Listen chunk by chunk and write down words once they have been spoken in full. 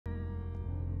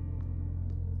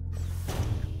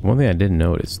One thing I didn't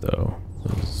notice though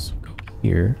was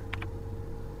here.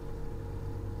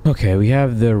 Okay, we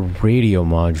have the radio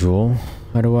module.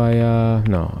 How do I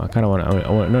no, I kind of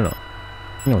want to,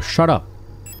 no, shut up.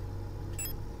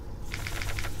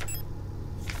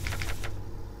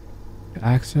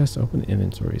 Access, open the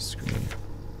inventory screen.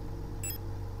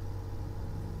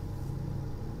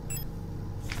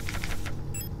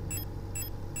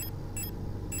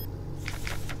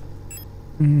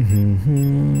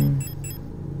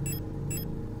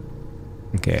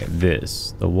 Okay,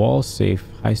 the wall safe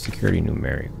high security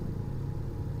numeric.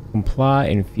 Comply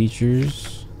and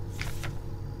features.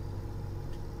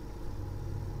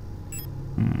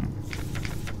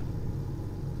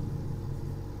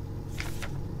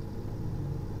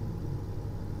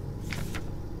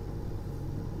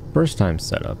 First time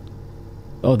setup.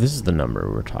 Oh, this is the number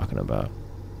we're talking about.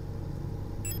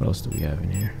 What else do we have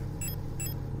in here?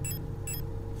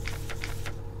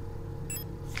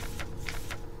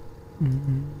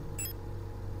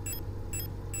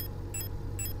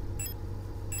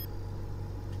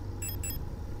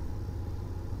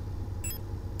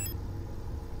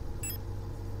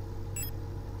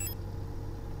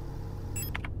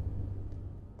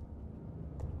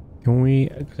 Can we?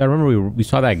 I remember we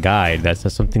saw that guide that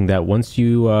says something that once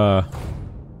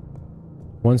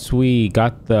we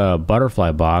got the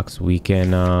butterfly box, we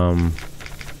can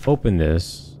open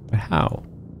this. But how?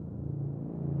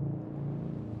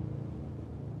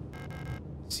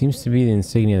 Seems to be the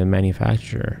insignia of the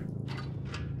manufacturer.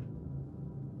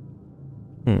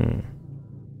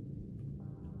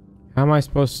 How am I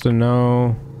supposed to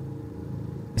know?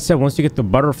 It said once you get the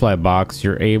butterfly box,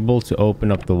 you're able to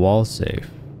open up the wall safe.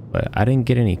 But I didn't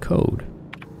get any code.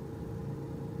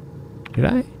 Did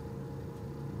I?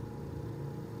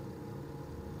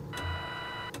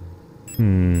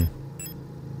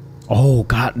 Oh,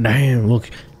 god damn. Look,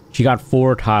 she got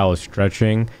 4 tiles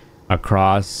stretching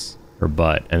across her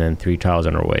butt and then 3 tiles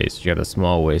on her waist. She got a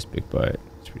small waist, big butt.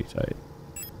 It's pretty tight.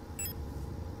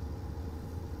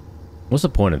 What's the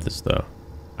point of this, though?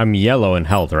 I'm yellow in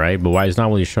health, right? But why is it not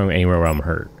really showing anywhere where I'm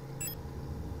hurt?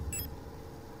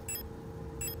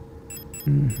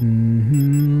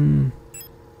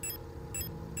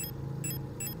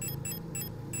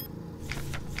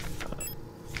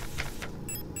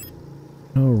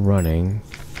 No running.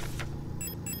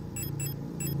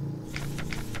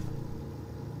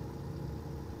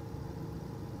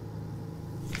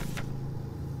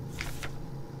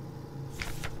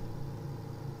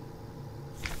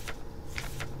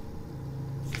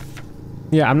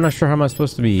 Yeah, I'm not sure how am I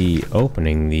supposed to be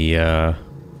opening the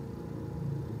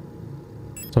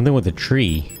something with a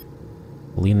tree.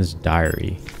 Lena's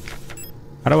diary.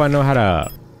 How do I know where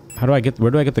do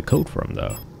I get the code from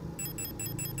though?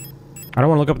 I don't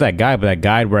want to look up that guide, but that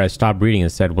guide where I stopped reading it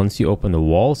said once you open the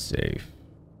wall safe,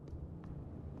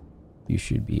 you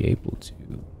should be able to.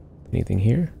 Anything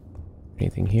here?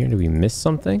 Anything here? Did we miss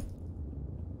something?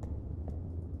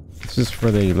 This is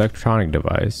for the electronic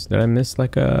device. Did I miss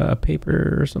like a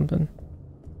paper or something?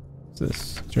 What's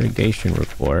this? Irrigation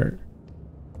report.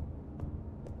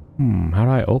 How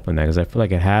do I open that? Because I feel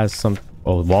like it has some...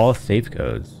 Oh, wall safe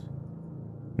codes.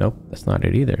 Nope, that's not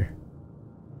it either.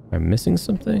 Am I missing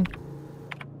something?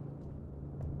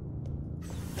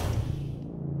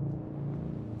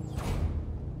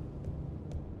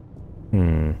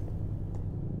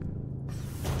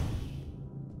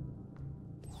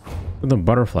 The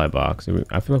butterfly box.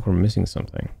 I feel like we're missing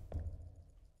something.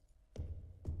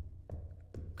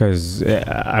 Because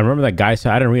I remember that guy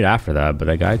said, I didn't read after that, but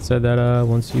that guy said that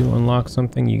once you unlock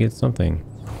something, you get something.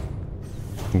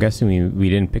 I'm guessing we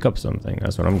didn't pick up something.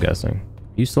 That's what I'm guessing.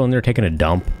 You still in there taking a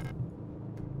dump?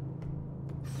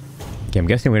 Okay, I'm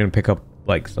guessing we didn't pick up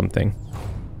like something.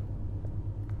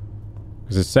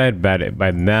 Because it said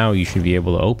by now you should be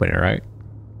able to open it, right?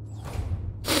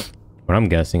 What I'm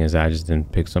guessing is I just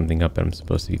didn't pick something up that I'm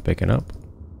supposed to be picking up.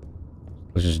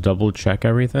 Let's just double check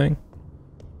everything.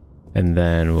 And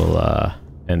then we'll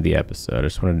end the episode. I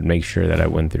just wanted to make sure that I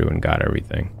went through and got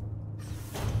everything.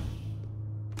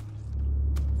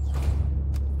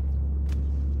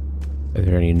 Are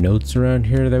there any notes around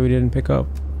here that we didn't pick up?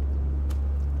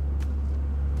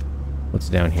 What's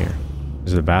down here?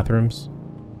 Is it the bathrooms?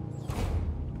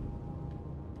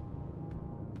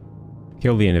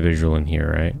 Kill the individual in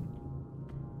here, right?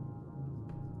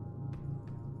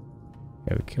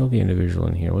 Yeah, we killed the individual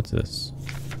in here. What's this?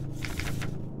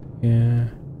 Yeah.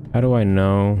 How do I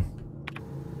know?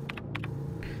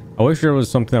 I wish there was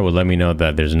something that would let me know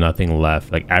that there's nothing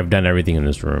left. Like, I've done everything in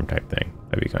this room type thing.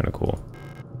 That'd be kind of cool.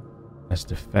 That's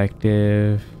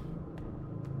defective.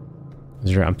 I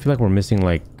feel like we're missing,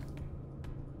 like,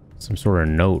 some sort of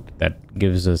note that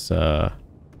gives us where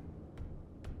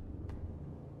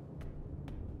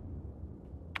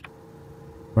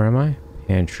am I?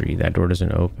 Pantry. That door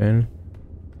doesn't open.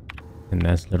 And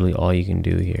that's literally all you can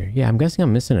do here. Yeah, I'm guessing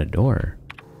I'm missing a door.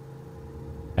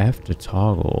 F to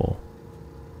toggle.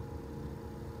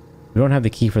 We don't have the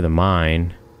key for the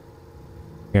mine.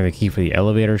 We have the key for the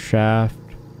elevator shaft.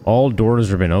 All doors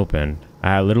have been opened.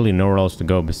 I have literally nowhere else to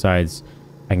go besides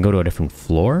I can go to a different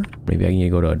floor. Maybe I can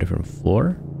go to a different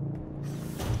floor.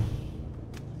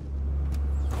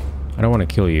 I don't want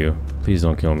to kill you. Please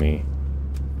don't kill me.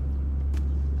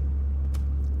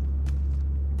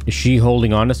 Is she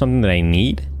holding on to something that I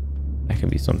need? That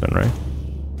could be something, right?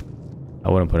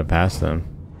 I wouldn't put it past them.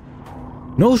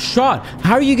 No shot!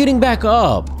 How are you getting back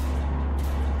up?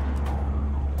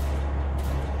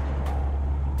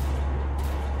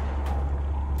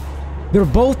 They're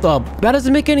both up. That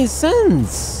doesn't make any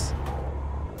sense.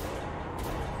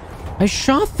 I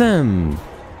shot them.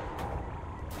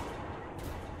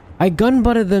 I gun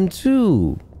butted them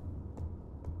too.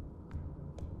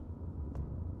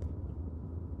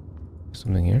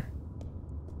 Something here?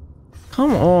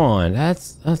 Come on.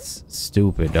 That's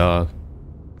stupid, dog.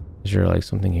 Is there like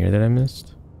something here that I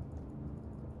missed?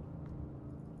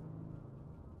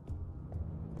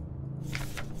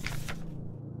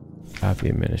 Copy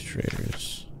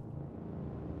administrators.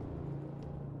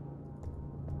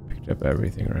 Picked up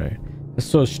everything, right? It's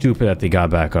so stupid that they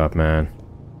got back up, man.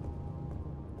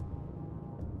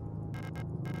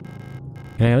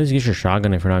 Can I at least get your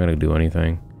shotgun if you're not gonna do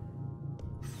anything?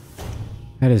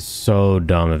 That is so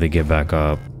dumb that they get back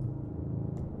up.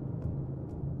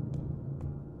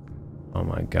 Oh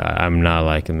my god, I'm not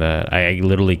liking that. I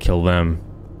literally killed them.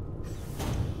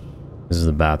 This is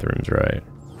the bathrooms, right?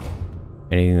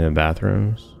 Anything in the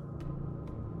bathrooms?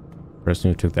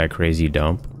 Person who took that crazy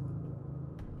dump.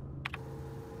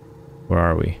 Where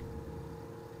are we?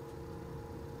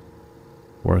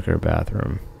 Worker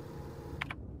bathroom.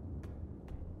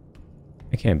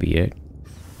 That can't be it.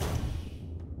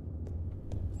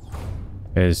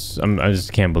 I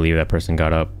just can't believe that person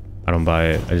got up. I don't buy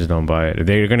it. I just don't buy it.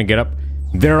 They're gonna get up.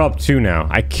 They're up too now.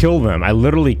 I killed them. I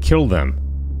literally killed them.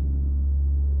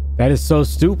 That is so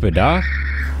stupid, dog.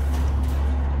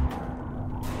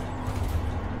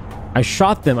 I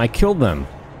shot them. I killed them.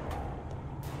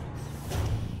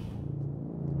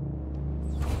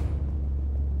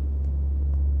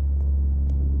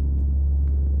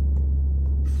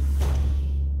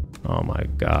 Oh my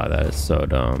god, that is so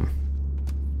dumb.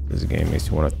 This game makes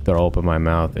me want to throw open my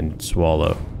mouth and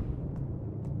swallow.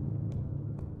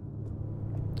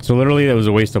 So literally, it was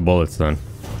a waste of bullets then.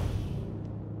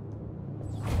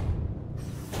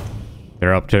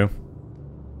 They're up too.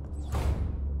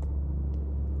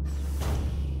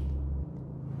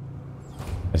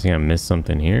 I think I missed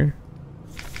something here.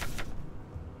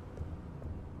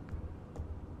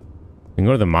 I can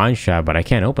go to the mine shaft, but I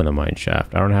can't open the mine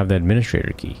shaft. I don't have the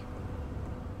administrator key.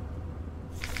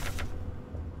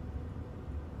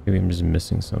 Maybe I'm just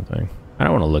missing something. I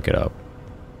don't want to look it up.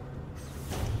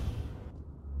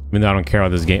 Even though I don't care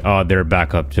about this game. Oh, they're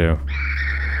back up too.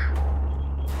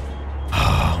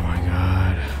 Oh my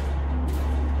god.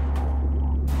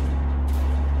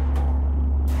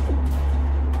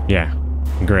 Yeah.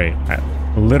 Great.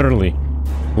 Literally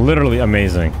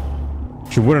amazing.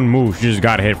 She wouldn't move. She just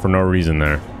got hit for no reason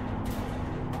there.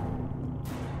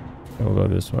 We'll go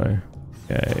this way.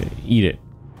 Okay, eat it.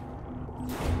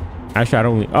 Actually, I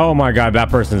don't... Oh my god, that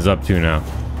person's up too now.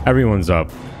 Everyone's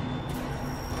up.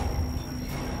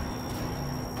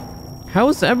 How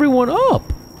is everyone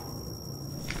up?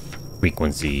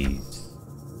 Frequencies.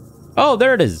 Oh,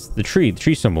 there it is. The tree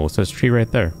symbol. It says tree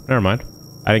right there. Never mind.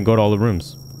 I didn't go to all the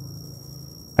rooms.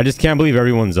 I just can't believe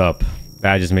everyone's up.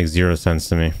 That just makes zero sense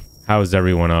to me. How is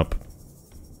everyone up?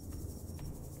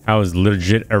 How is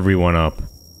legit everyone up?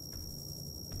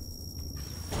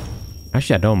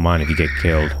 Actually, I don't mind if you get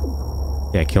killed.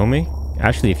 Yeah, kill me?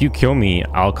 Actually, if you kill me,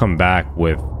 I'll come back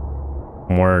with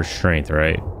more strength,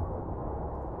 right?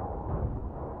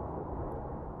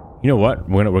 You know what?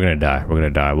 We're gonna die. We're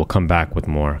gonna die. We'll come back with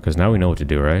more, because now we know what to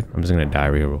do, right? I'm just gonna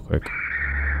die here real quick.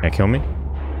 Yeah, kill me?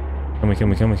 Kill me, kill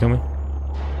me, kill me, kill me.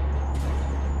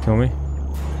 Kill me.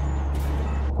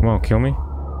 Come on, kill me.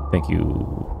 Thank you.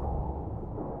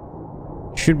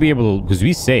 Should be able to, because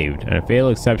we saved. And a fatal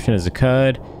exception is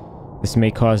occurred. This may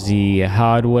cause the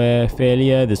hardware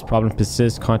failure. This problem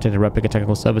persists. Contact a replica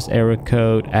technical service error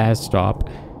code as stop.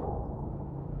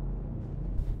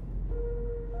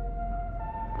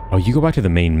 Oh, you go back to the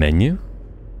main menu?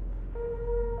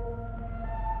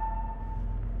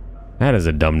 That is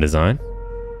a dumb design.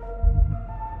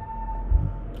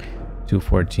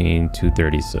 214,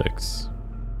 236.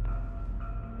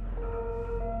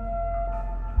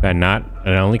 I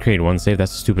only created one save.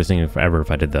 That's the stupidest thing ever if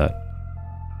I did that.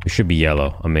 It should be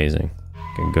yellow. Amazing.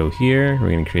 Can go here.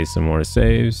 We're gonna create some more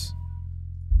saves.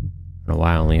 I don't know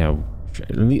why I only have,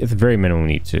 at the very minimum, we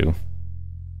need 2.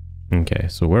 Okay,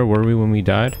 so where were we when we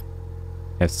died?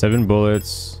 I have 7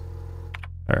 bullets.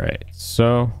 All right,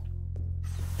 so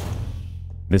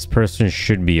this person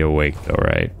should be awake though,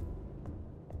 right?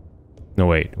 No,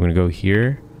 wait. I'm gonna go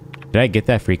here. Did I get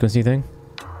that frequency thing?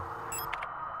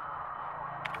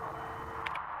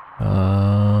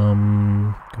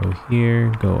 Go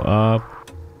here, go up,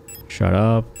 shut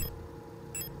up.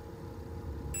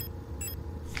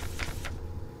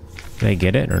 Did I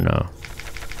get it or no?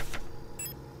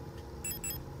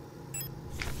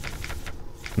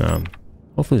 No.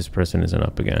 Hopefully this person isn't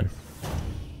up again.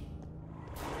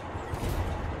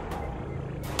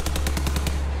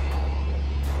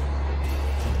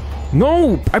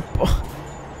 No!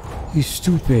 You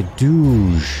stupid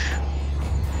douche.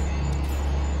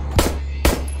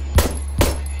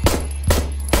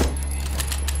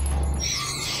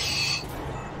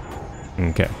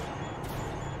 Okay.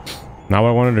 Now what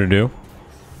I wanted to do,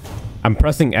 I'm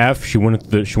pressing F. She went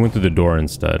through the door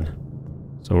instead.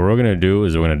 So what we're gonna do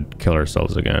is we're gonna kill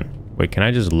ourselves again. Wait, can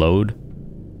I just load?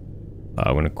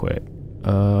 I'm gonna quit.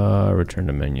 Return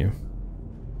to menu.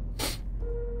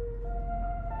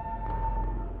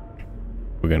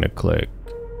 We're gonna click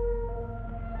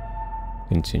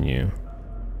continue,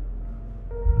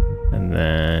 and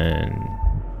then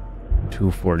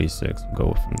 246.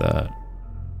 Go from that.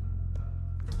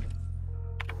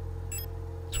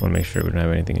 Just want to make sure we don't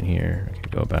have anything in here. Okay,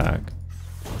 go back.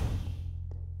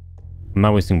 I'm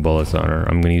not wasting bullets on her.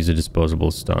 I'm gonna use a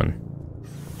disposable stun.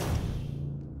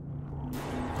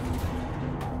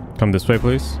 Come this way,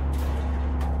 please.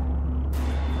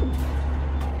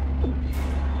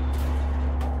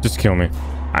 Just kill me.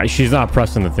 She's not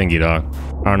pressing the thingy, dog.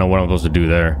 I don't know what I'm supposed to do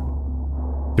there.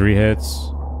 3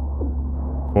 hits.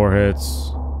 4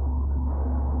 hits.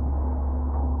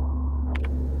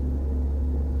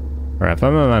 Alright, if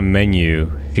I'm on my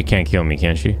menu, she can't kill me,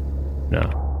 can she?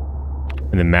 No.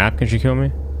 In the map, can she kill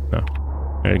me? No.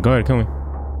 Alright, go ahead, kill me.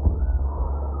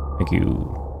 Thank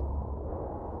you.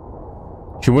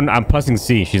 She wouldn't. I'm pressing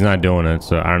C. She's not doing it,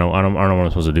 so I don't know. I don't know what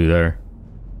I'm supposed to do there.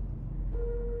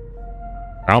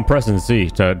 I'm pressing C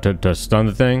to stun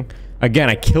the thing. Again,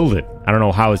 I killed it. I don't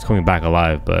know how it's coming back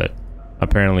alive, but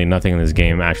apparently nothing in this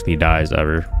game actually dies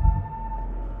ever.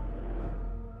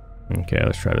 Okay,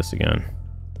 let's try this again.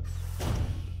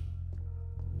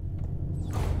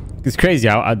 It's crazy.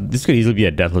 This could easily be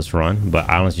a deathless run, but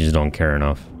I honestly just don't care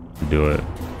enough to do it.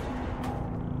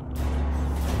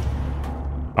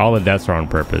 All the deaths are on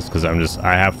purpose because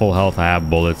I have full health. I have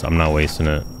bullets. I'm not wasting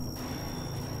it.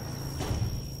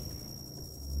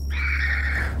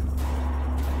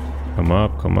 Come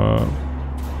up, come up.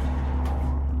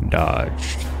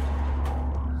 Dodged.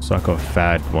 Suck a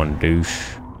fat one,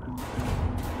 douche.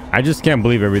 I just can't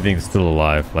believe everything's still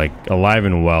alive. Like, alive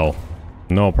and well.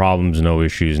 No problems, no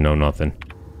issues, no nothing.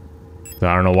 So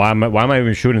I don't know why am I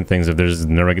even shooting things if they're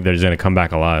gonna come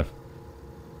back alive.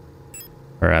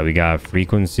 Alright, we got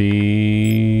frequencies.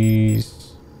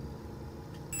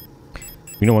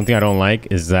 You know, one thing I don't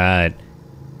like is that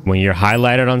when you're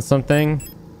highlighted on something.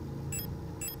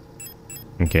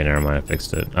 Okay, never mind. I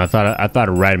fixed it. I thought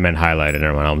red meant highlighted.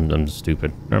 Never mind. I'm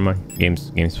stupid. Never mind.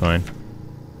 Game's fine.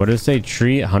 What did it say?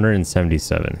 Tree at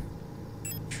 177.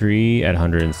 Tree at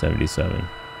 177.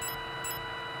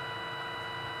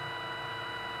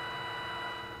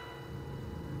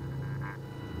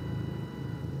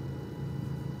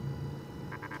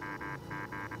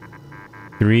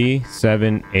 Three,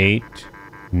 7, 8,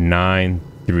 9,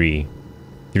 3.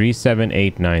 3, 7,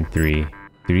 8, 9, 3.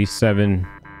 3, 7.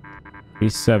 3,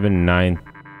 7, 9,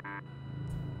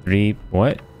 3.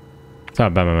 What? That's how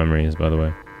bad my memory is, by the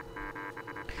way.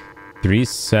 3,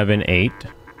 7, 8.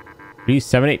 3,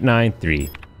 7, 8, 9, 3.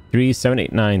 3, 7,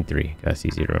 8, 9, 3. That's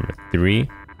easy to remember. 3,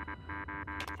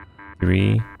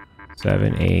 3,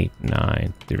 7, 8,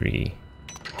 9, 3.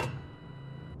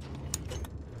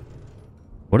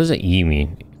 What does an E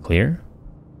mean? Clear?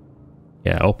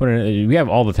 Yeah, open it. We have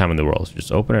all the time in the world, so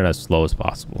just open it as slow as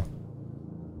possible.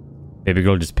 Baby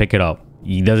girl, just pick it up.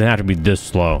 It doesn't have to be this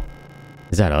slow.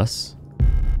 Is that us?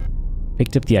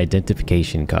 Picked up the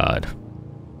identification card.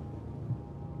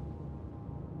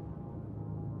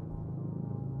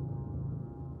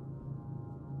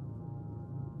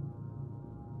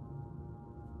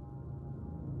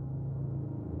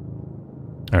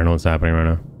 I don't know what's happening right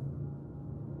now.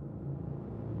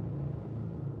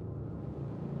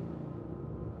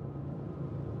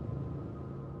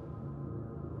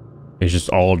 It's just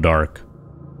all dark.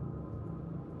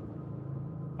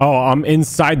 Oh, I'm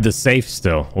inside the safe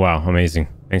still. Wow, amazing.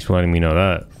 Thanks for letting me know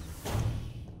that.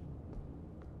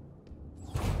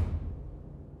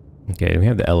 Okay, we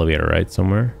have the elevator, right?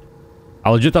 Somewhere.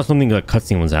 I legit thought something like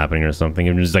cutscene was happening or something.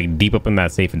 It was just like deep up in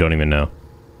that safe and don't even know.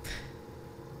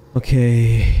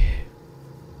 Okay.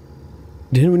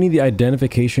 Didn't we need the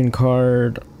identification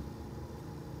card?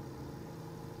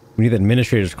 We need the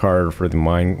administrator's card for the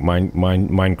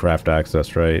Minecraft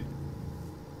access, right?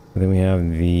 And then we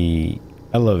have the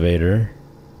elevator.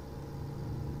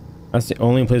 That's the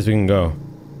only place we can go.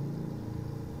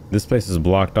 This place is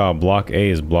blocked off. Block A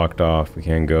is blocked off. We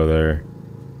can't go there.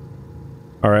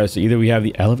 Alright, so either we have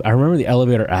the elevator. I remember the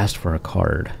elevator asked for a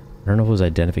card. I don't know if it was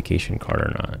identification card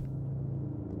or not.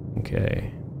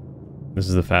 Okay. This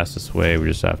is the fastest way. We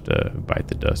just have to bite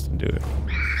the dust and do it.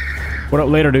 What up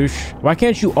later, douche? Why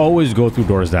can't you always go through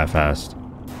doors that fast?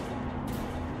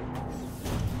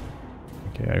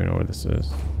 Okay, I don't know where this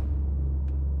is.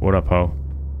 What up, ho?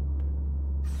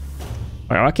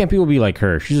 Why can't people be like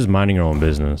her? She's just minding her own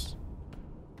business.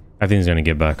 I think he's gonna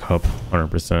get back up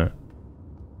 100%.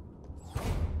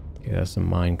 Okay, that's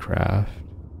some Minecraft.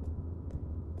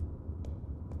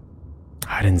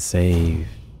 I didn't save.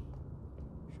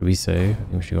 Should we save? I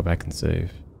think we should go back and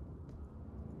save.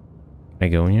 Can I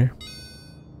go in here?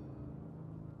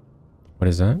 What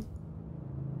is that?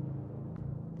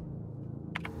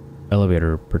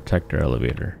 Elevator, protector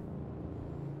elevator.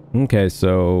 Okay,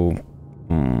 so...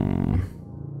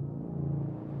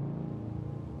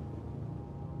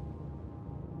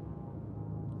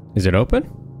 Is it open?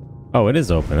 Oh, it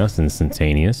is open. That's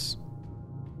instantaneous.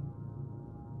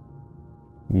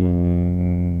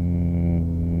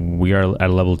 We are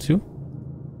at level 2? I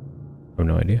have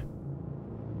no idea.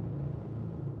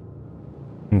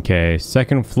 Okay,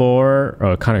 second floor.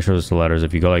 Oh, it kind of shows us the letters.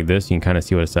 If you go like this, you can kind of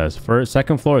see what it says. First,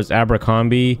 second floor is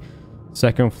Abercrombie.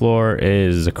 Second floor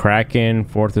is the Kraken.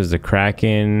 Fourth is the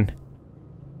Kraken.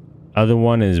 Other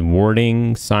one is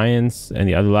Wording Science. And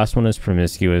the other last one is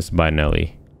Promiscuous by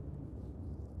Nelly.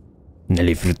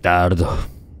 Nelly Furtado.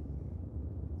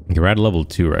 You're at level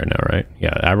 2 right now, right?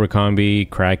 Yeah, Abercrombie,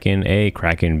 Kraken A,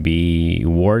 Kraken B,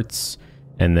 Warts,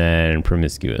 and then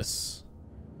Promiscuous.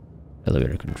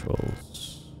 Elevator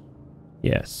controls.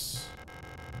 Yes.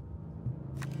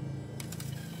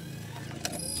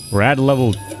 We're at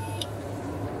level...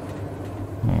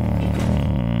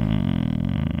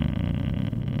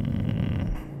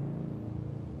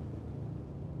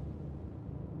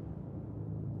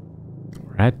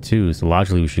 We're at 2, so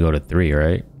logically we should go to 3,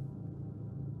 right?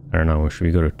 I don't know. Should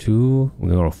we go to 2? We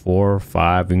can go to 4,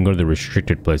 5. We can go to the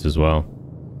restricted place as well.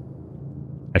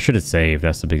 I should have saved.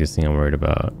 That's the biggest thing I'm worried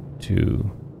about. 2.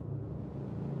 Can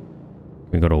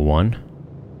we go to 1?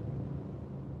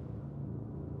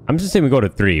 I'm just saying we go to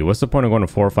 3. What's the point of going to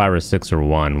 4, 5, or 6, or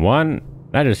 1? 1?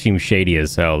 That just seems shady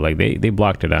as hell. Like, they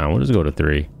blocked it out. We'll just go to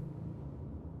 3.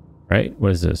 Right?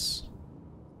 What is this?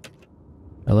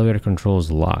 Elevator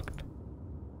controls locked.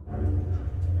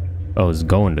 Oh, it's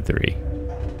going to 3.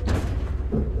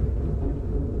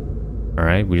 All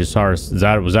right, we just saw our...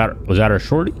 was that our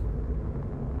shorty?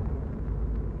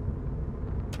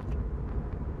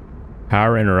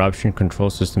 Power interruption. Control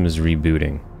system is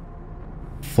rebooting.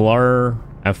 Floor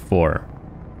F4.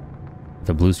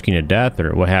 The blue screen of death,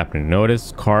 or what happened?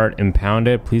 Notice card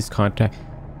impounded. Please contact...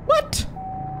 What?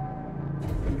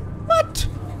 What?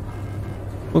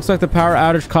 Looks like the power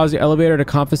outage caused the elevator to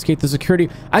confiscate the security.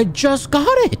 I just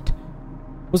got it.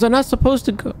 Was I not supposed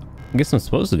to go? I guess I'm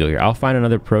supposed to go here. I'll find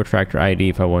another protractor ID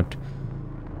if I want.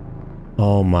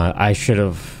 Oh my, I should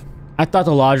have. I thought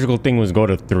the logical thing was go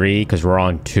to 3 because we're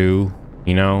on 2,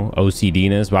 you know,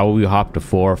 OCD-ness. Why would we hop to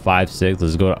 4, 5, 6?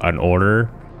 Let's go an order.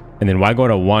 And then why go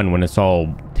to 1 when it's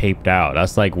all taped out?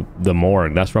 That's like the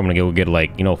morgue. That's where I'm gonna go get,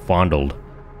 like, you know, fondled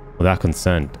without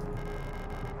consent.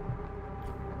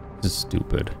 This is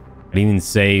stupid. I didn't even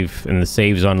save, and the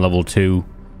save's on level 2.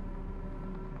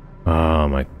 Oh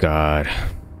my god.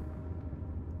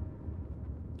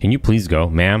 Can you please go,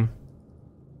 ma'am?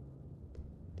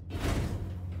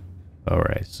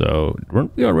 Alright, so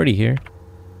weren't we already here?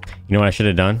 You know what I should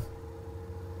have done?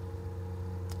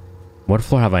 What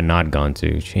floor have I not gone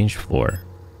to? Change floor.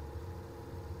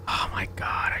 Oh my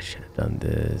god, I should have done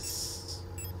this.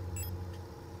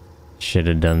 Should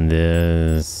have done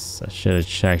this. I should have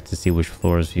checked to see which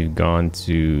floors we've gone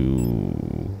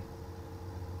to.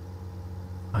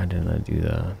 Why didn't I do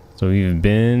that? So we've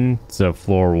been to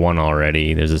floor 1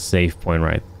 already. There's a safe point,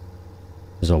 right?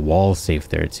 There's a wall safe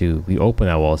there too. We open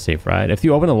that wall safe, right? If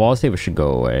you open the wall safe, it should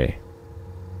go away.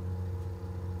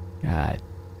 God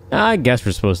I guess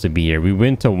we're supposed to be here. We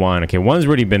went to 1. Okay, 1's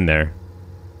already been there.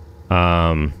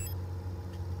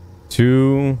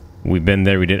 2, we've been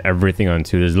there. We did everything on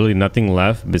 2. There's literally nothing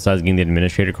left besides getting the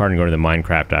administrator card and go to the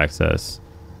Minecraft access.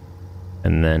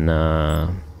 And then,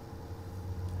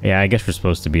 yeah, I guess we're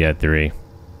supposed to be at 3.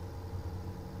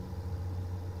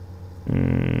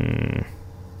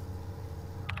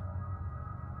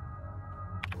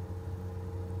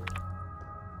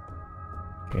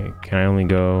 Okay, can I only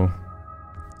go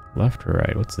left or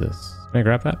right? What's this? Can I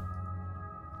grab that?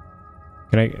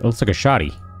 Can I? It looks like a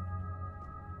shoddy.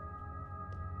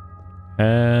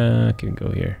 I can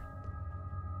go here.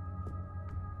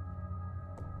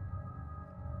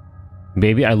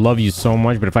 Baby, I love you so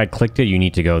much, but if I clicked it, you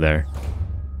need to go there.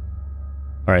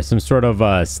 Alright, some sort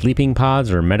of sleeping pods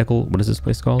or medical... What is this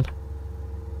place called?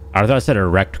 I thought I said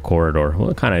erect corridor. Well,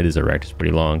 it kind of is erect. It's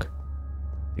pretty long.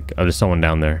 Oh, there's someone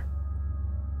down there.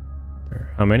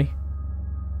 How many?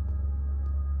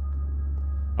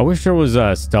 I wish there was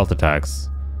stealth attacks.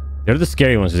 They're the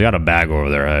scary ones. They got a bag over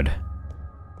their head.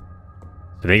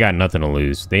 So they got nothing to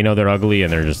lose. They know they're ugly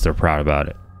and they're proud about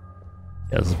it.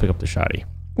 Yeah, let's pick up the shoddy.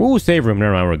 Ooh, save room.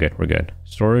 Never mind, we're good. We're good.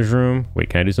 Storage room. Wait,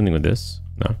 can I do something with this?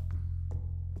 No.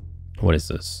 What is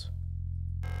this?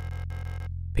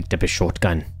 Picked up a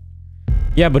shotgun.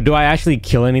 Yeah, but do I actually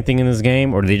kill anything in this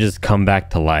game, or do they just come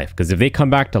back to life? Because if they come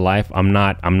back to life, I'm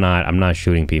not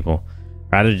shooting people.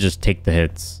 I'd rather just take the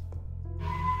hits.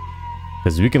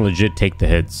 Because we can legit take the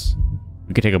hits.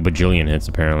 We could take a bajillion hits,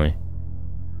 apparently.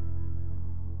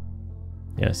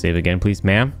 Yeah, save again, please.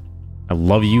 Ma'am, I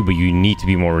love you, but you need to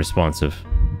be more responsive.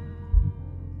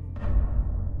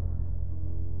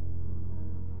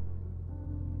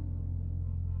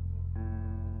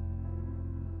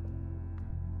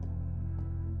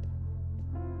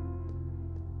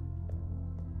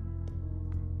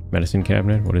 Medicine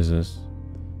cabinet? What is this?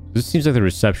 This seems like the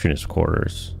receptionist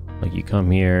quarters. Like you come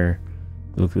here,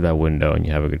 you look through that window, and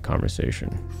you have a good conversation.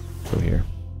 Go here.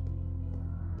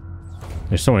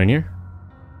 There's someone in here?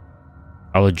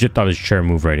 I legit thought his chair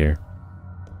moved right here.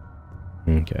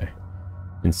 Okay.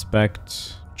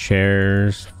 Inspect.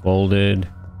 Chairs. Folded.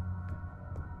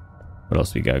 What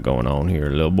else we got going on here,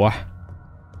 little boy?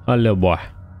 Oh, little boy.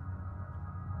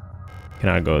 Can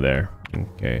I go there?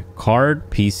 Okay.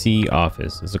 Card PC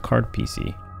office. It's a card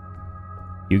PC.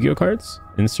 Yu-Gi-Oh cards?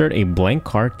 Insert a blank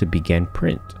card to begin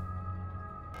print.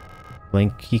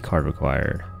 Blank key card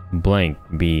required. Blank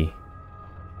B.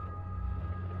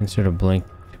 Insert a blank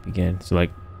to begin. So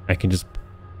like I can just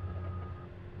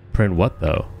print what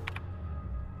though?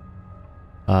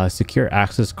 Secure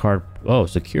access card. Oh,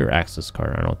 secure access card.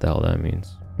 I don't know what the hell that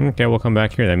means. Okay, we'll come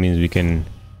back here. That means we can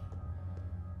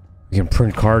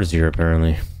print cards here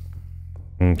apparently.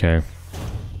 Okay.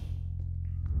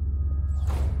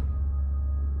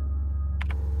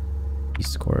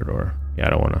 East corridor. Yeah, I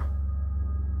don't want to.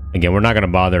 Again, we're not going to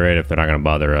bother it if they're not going to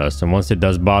bother us. And once it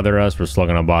does bother us, we're still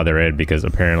going to bother it because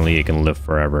apparently it can live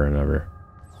forever and ever.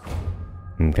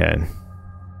 Okay.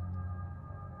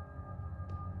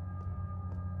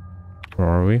 Where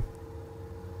are we?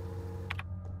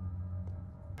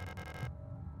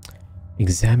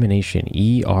 Examination.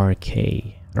 ERK.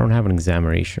 I don't have an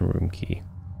examination room key.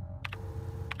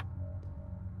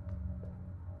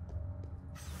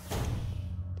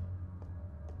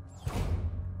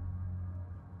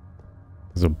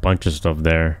 There's a bunch of stuff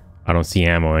there. I don't see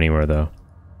ammo anywhere though.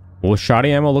 Will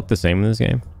shoddy ammo look the same in this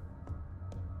game?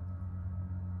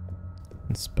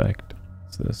 Inspect.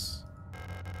 What's this?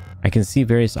 I can see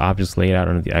various objects laid out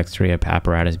under the X-ray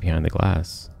apparatus behind the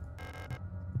glass.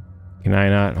 Can I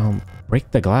not? Break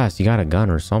the glass. You got a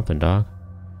gun or something, dog.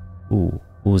 Ooh,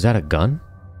 is that a gun?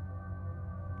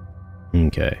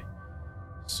 Okay.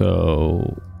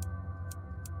 So...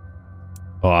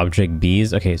 Oh, object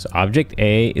B's. Okay, so object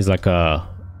A is like a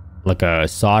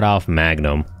sawed-off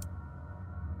magnum.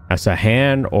 That's a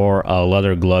hand or a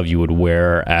leather glove you would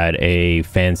wear at a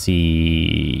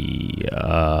fancy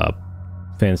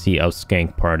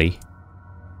skank party.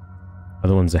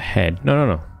 Other one's a head.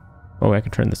 No. Oh, I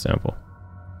can turn the sample.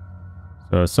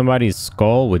 So somebody's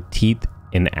skull with teeth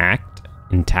intact,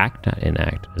 not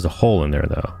inact. There's a hole in there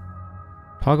though.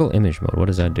 Toggle image mode. What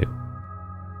does that do?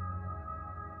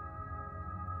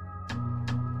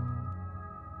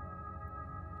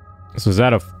 So is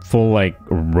that a full like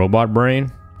robot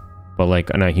brain, but like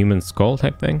on a human skull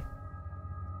type thing?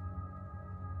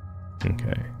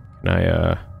 Okay. Can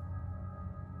I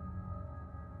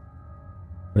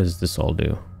what does this all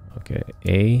do? Okay,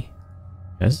 A.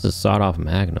 This is a sawed-off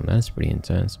magnum. That's pretty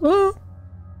intense. Well,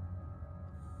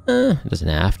 it doesn't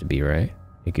have to be, right?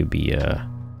 It could be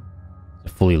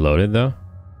fully loaded though.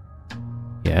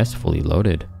 Yeah, it's fully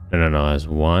loaded. No. There's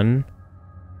 1,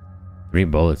 3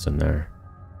 bullets in there.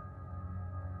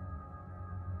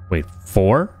 Wait,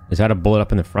 4? Is that a bullet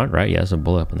up in the front, right? Yeah, it's a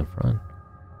bullet up in the front.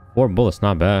 4 bullets,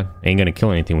 not bad. Ain't gonna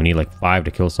kill anything. We need like 5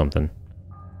 to kill something.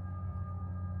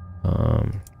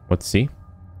 What's C?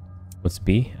 What's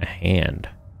B? A hand.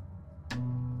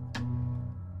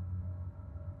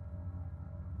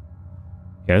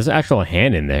 Yeah, there's actual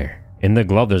hand in there. In the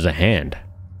glove, there's a hand.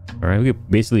 All right, we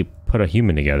could basically put a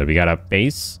human together. We got a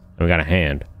face and we got a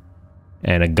hand,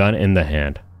 and a gun in the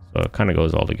hand. So it kind of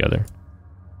goes all together.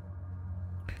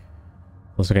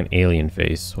 Looks like an alien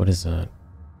face. What is that?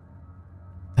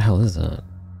 What the hell is that?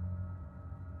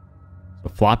 It's a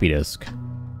floppy disk.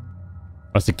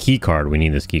 That's a key card. We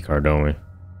need this key card, don't we?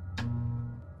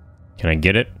 Can I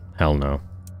get it? Hell no.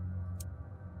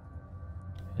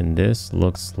 And this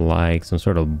looks like some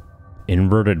sort of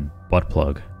inverted butt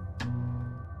plug.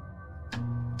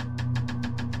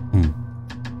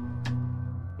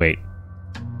 Wait.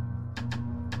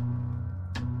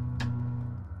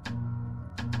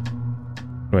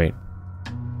 Wait.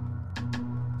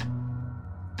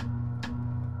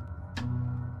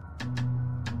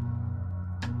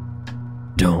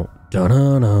 Don't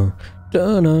da-na-na,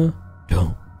 da-na,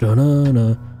 don't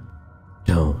da-na-na,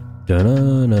 don't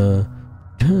da-na-na,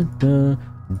 da-da,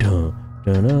 don't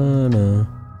da-na-na,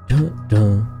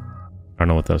 da-da. I don't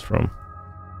know what that's from.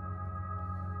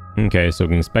 Okay, so we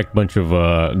can inspect a bunch of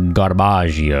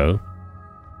garbaggio.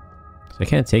 So I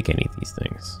can't take any of these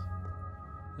things.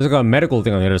 There's like a medical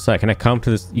thing on the other side. Can I come to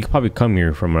this? You could probably come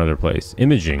here from another place.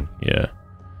 Imaging, yeah.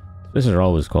 This is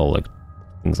always called like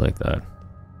things like that.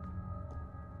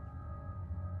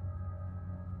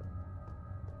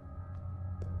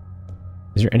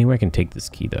 Is there any way I can take this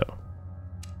key though?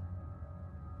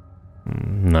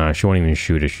 Nah, she won't even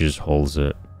shoot it. She just holds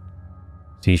it.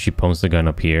 See, she pumps the gun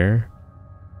up here.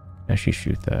 Actually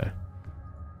shoot that.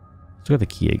 Let's look at the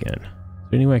key again. Is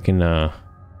there any way I can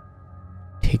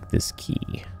take this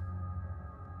key?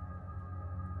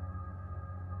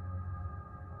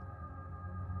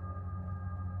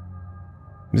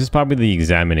 This is probably the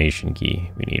examination key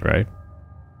we need, right?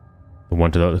 The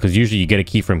one to the, because usually you get a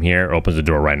key from here, it opens the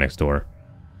door right next door.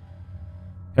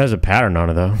 It has a pattern on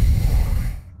it though.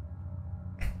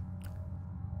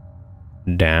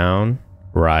 Down,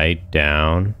 right,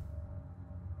 down.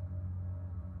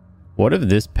 What if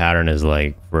this pattern is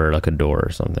like for like a door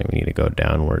or something? We need to go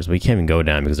downwards. We can't even go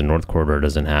down because the north corridor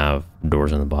doesn't have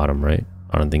doors on the bottom, right?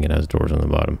 I don't think it has doors on the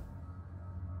bottom.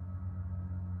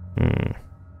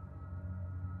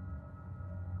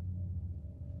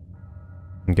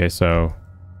 Okay, so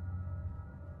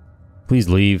please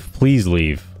leave. Please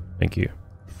leave. Thank you.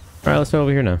 All right, let's go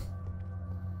over here now.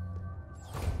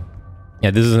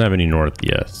 Yeah, this doesn't have any north,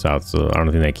 yeah, south, so I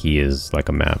don't think that key is like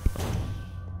a map.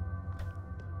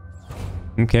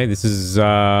 Okay, this is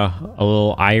a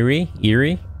little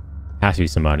eerie. Has to be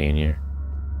somebody in here.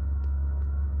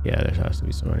 Yeah, there has to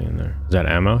be somebody in there. Is that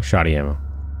ammo? Shoddy ammo.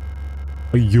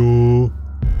 Ayo.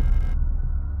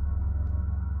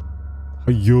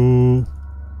 Ayo.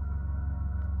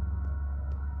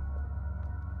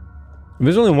 If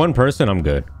there's only one person, I'm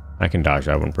good. I can dodge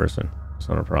that one person. It's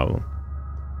not a problem.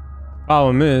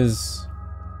 Problem is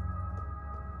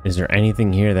there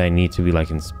anything here that I need to be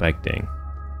like inspecting?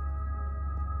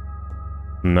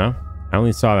 No, I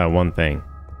only saw that one thing.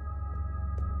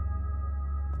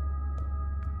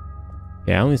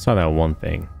 Yeah, I only saw that one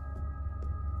thing.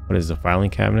 What is the filing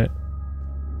cabinet?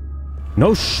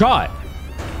 No shot.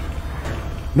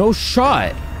 No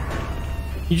shot.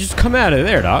 You just come out of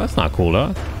there, dog. That's not cool,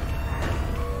 dog.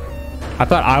 I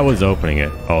thought I was opening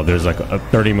it. Oh, there's like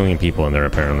 30 million people in there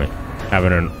apparently.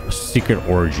 Having a secret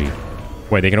orgy.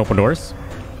 Wait, they can open doors?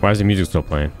 Why is the music still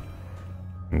playing?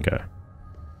 Okay.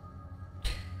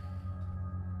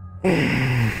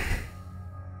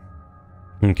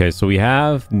 Okay, so we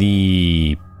have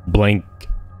the blank.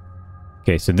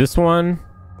 Okay, so this one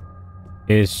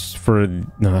is for...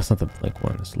 No, that's not the blank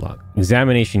one. It's locked.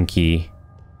 Examination key.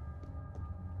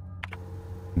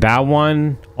 That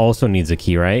one also needs a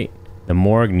key, right? The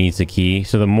morgue needs a key.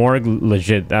 So the morgue,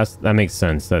 legit, that makes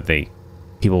sense that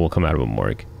people will come out of a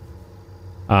morgue.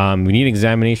 We need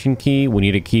examination key. We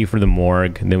need a key for the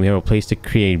morgue. And then we have a place to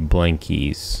create blank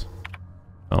keys.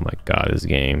 Oh my god, this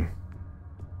game.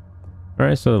 All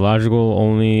right, so the logical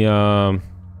only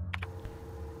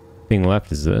thing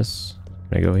left is this.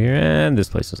 Can I go here? And this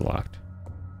place is locked.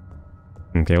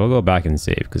 Okay, we'll go back and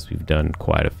save because we've done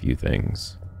quite a few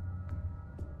things.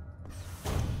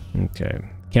 Okay,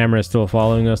 camera is still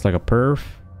following us like a perf.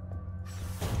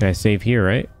 Can I save here,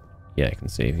 right? Yeah, I can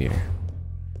save here.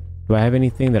 Do I have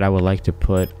anything that I would like to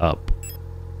put up?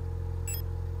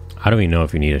 How do we know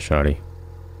if you need a shoddy?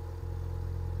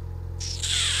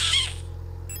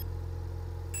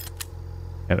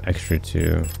 I have extra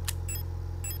 2.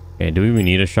 Okay, do we even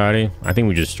need a shoddy? I think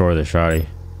we just store the shoddy.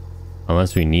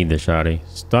 Unless we need the shoddy.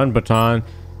 Stun baton.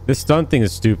 This stun thing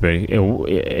is stupid.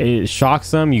 It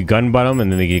shocks them, you gun butt them,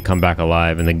 and then they come back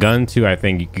alive. And the gun too, I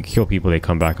think you could kill people, they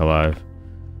come back alive.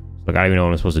 Like, I don't even know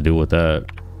what I'm supposed to do with that.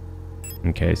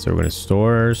 Okay, so we're gonna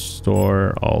store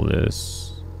all this.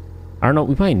 I don't know,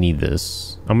 we might need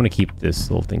this. I'm gonna keep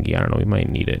this little thingy. I don't know, we might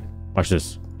need it. Watch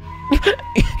this.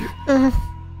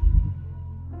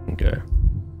 Okay.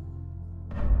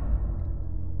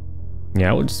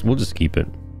 Yeah, we'll just keep it.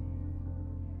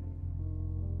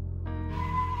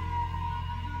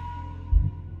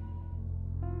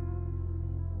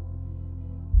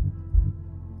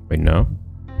 Wait, no.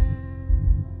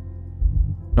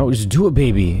 No, just do it,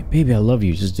 baby. Baby, I love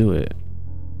you. Just do it.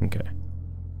 Okay.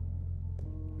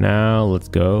 Now let's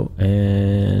go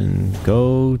and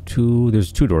go to...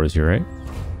 There's 2 doors here, right?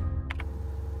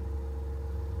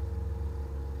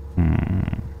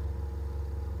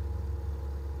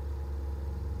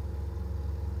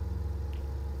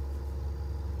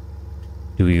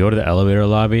 Do we go to the elevator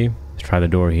lobby? Let's try the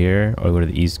door here. Or go to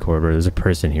the east corridor. There's a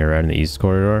person here, right? In the east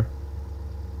corridor.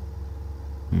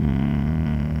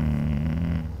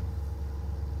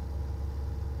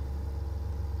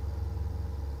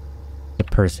 The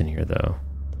person here, though.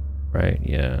 Right?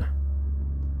 Yeah.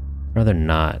 Rather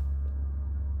not.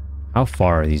 How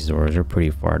far are these doors? They're pretty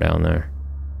far down there.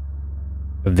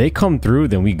 If they come through,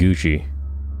 then we Gucci.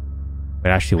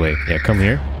 But actually, wait. Yeah, come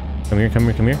here. Come here, come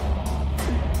here, come here.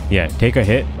 Yeah, take a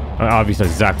hit. Obviously,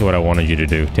 that's exactly what I wanted you to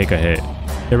do. Take a hit.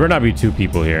 There better not be 2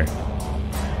 people here.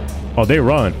 Oh, they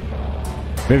run.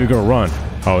 Baby girl, run.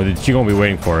 Oh, she gonna be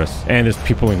waiting for us. And there's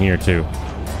people in here, too.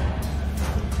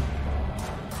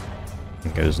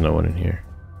 Okay, there's no one in here.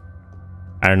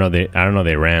 I don't know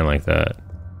they ran like that.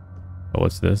 Oh,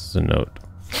 what's this? It's a note.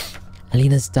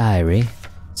 Alina's diary.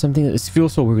 Something that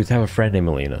feels so weird to have a friend named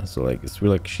Alina. So like it's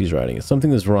really like she's writing it.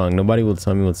 Something is wrong. Nobody will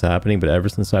tell me what's happening, but ever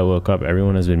since I woke up,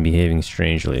 everyone has been behaving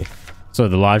strangely. So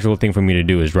the logical thing for me to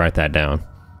do is write that down.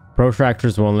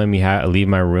 Protractors won't let me leave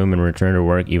my room and return to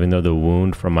work, even though the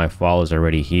wound from my fall is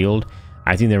already healed.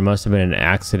 I think there must have been an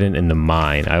accident in the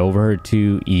mine. I overheard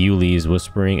 2 EULs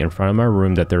whispering in front of my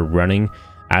room that they're running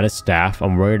out of staff.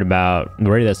 I'm worried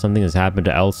that something has happened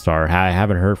to Elstar. I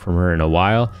haven't heard from her in a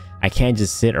while. I can't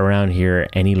just sit around here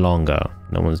any longer.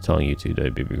 No one's telling you to,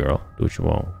 baby girl. Do what you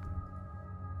want.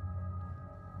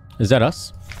 Is that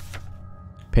us?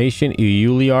 Patient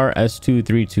Euliar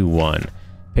S2321.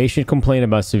 Patient complained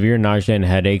about severe nausea and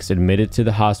headaches, admitted to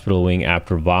the hospital wing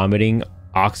after vomiting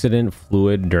oxidant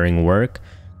fluid during work.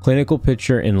 Clinical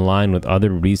picture in line with other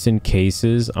recent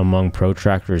cases among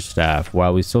Protractor staff.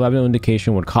 While we still have no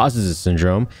indication what causes this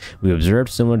syndrome, we observed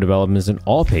similar developments in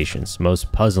all patients.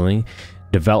 Most puzzling,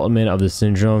 development of the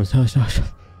syndrome.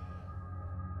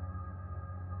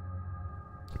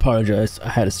 Apologize, I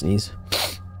had to sneeze.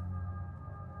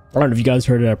 I don't know if you guys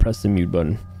heard it. I pressed the mute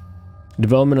button.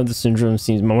 Development of the syndrome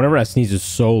seems... Whenever I sneeze, it's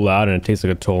so loud and it takes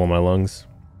like a toll on my lungs.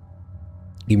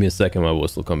 Give me a second, my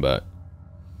voice will come back.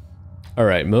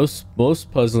 Alright, most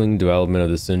puzzling development of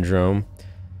the syndrome.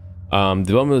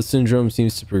 Development of the syndrome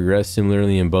seems to progress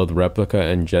similarly in both replica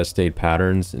and gestate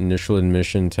patterns. Initial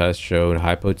admission tests showed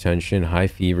hypotension, high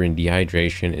fever and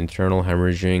dehydration, internal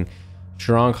hemorrhaging,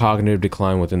 strong cognitive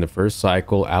decline within the first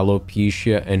cycle,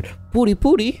 alopecia, and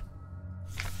pooty.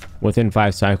 Within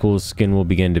 5 cycles, skin will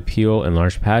begin to peel in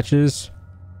large patches.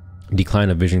 Decline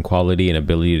of vision quality and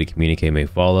ability to communicate may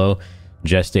follow.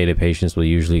 Gestated patients will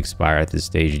usually expire at this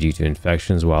stage due to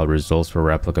infections, while results for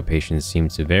replica patients seem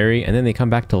to vary, and then they come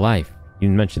back to life. You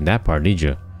didn't mention that part, did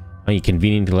you? Oh, you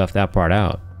conveniently left that part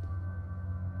out.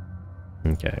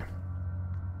 Okay.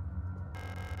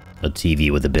 A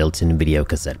TV with a built-in video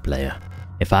cassette player.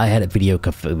 If I had a video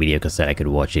cassette, I could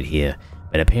watch it here,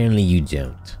 but apparently you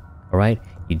don't. Alright?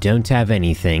 You don't have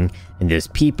anything, and there's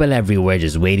people everywhere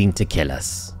just waiting to kill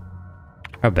us.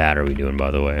 How bad are we doing, by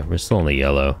the way? We're still in the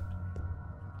yellow.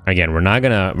 Again, we're not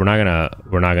gonna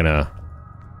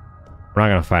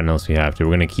fight unless we have to.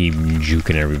 We're gonna keep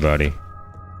juking everybody.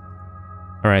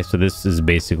 Alright, so this is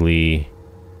basically...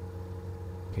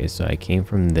 Okay, so I came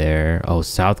from there. Oh,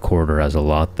 South Corridor has a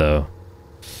lot, though.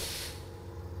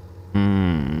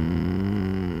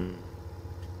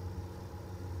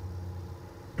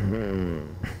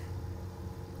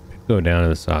 Go down to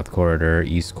the South Corridor,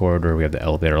 East Corridor. We have the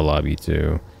elevator lobby,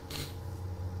 too.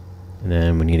 And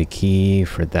then we need a key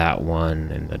for that one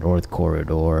and the North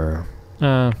Corridor.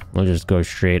 We'll just go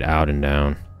straight out and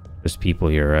down. There's people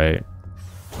here, right?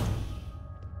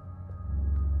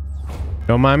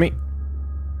 Don't mind me.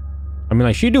 I mean,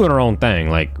 like, she doing her own thing.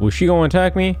 Like, was she going to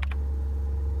attack me?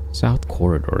 South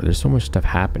corridor. There's so much stuff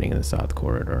happening in the south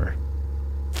corridor.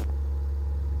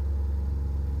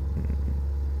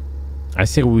 I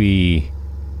say we...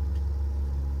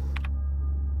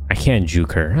 I can't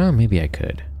juke her. Oh, maybe I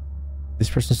could. This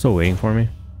person's still waiting for me?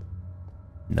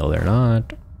 No, they're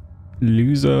not.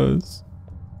 Losers.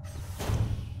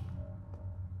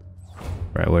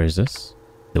 Right, where is this?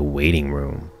 The waiting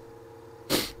room.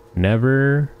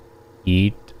 Never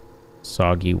eat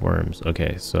soggy worms.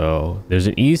 Okay, so there's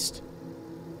an east.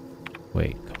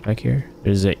 Wait, come back here.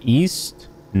 There's an east,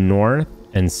 north,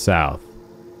 and south.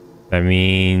 That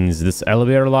means this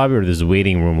elevator lobby or this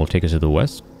waiting room will take us to the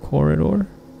west corridor.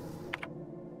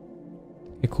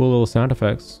 Okay, cool little sound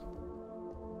effects.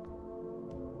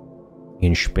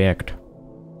 Inspect.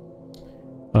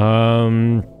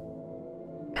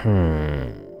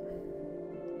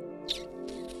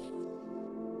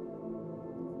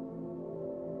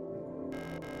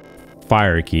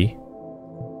 Fire key,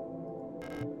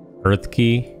 earth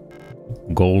key,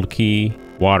 gold key,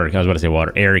 water. I was about to say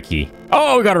water. Air key.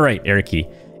 Oh, we got it right. Air key.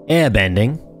 Air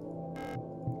bending.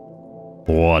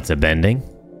 What's a bending?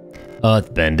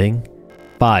 Earth bending.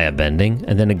 Fire bending.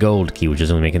 And then a gold key, which is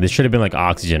only making... This should have been like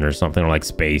oxygen or something, or like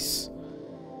space.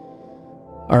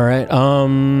 All right.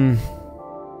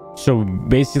 So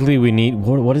basically we need...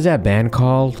 What is that band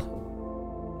called?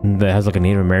 That has like a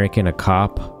Native American, a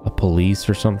cop, a police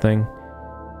or something.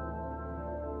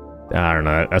 I don't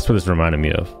know. That's what this reminded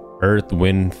me of. Earth,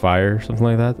 Wind, Fire, something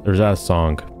like that. Or is that a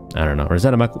song? I don't know. Or is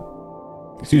that a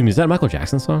Michael... Excuse me, is that a Michael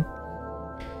Jackson song?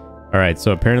 Alright,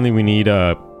 so apparently we need,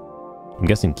 I'm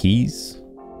guessing keys?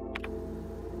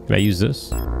 Can I use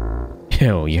this?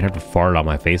 Ew, you'd have to fart on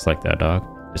my face like that, dog.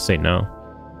 Just say no.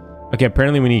 Okay,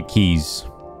 apparently we need keys.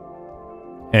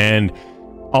 And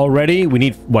already we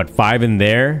need, what, 5 in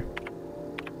there?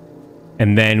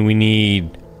 And then we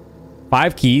need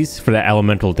 5 keys for the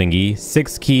elemental thingy,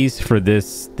 6 keys for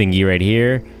this thingy right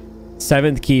here,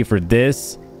 7th key for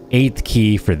this, 8th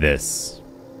key for this.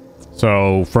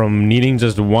 So from needing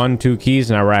just 1, 2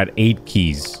 keys, now we're at 8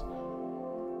 keys.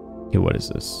 Okay, what is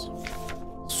this?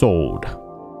 Sold.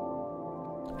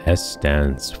 S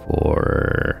stands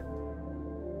for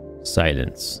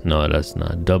silence. No, that's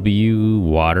not. W,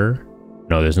 water.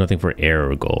 No, there's nothing for air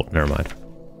or gold. Never mind.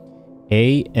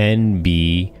 A, N,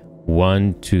 B,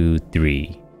 1, 2,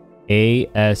 3. A,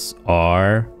 S,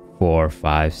 R, 4,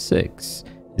 5, 6.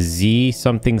 Z,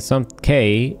 something,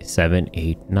 K, 7,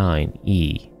 8, 9.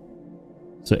 E.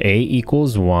 So A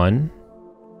equals 1.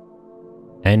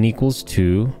 N equals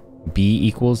 2. B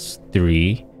equals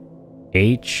 3.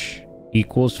 H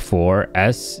equals 4.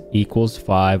 S equals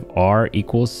 5. R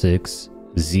equals 6.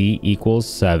 Z equals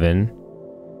 7.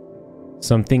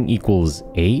 Something equals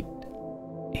 8.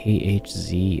 A, H,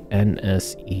 Z, N,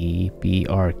 S, E, B,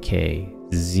 R, K,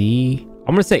 Z.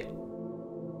 I'm gonna say...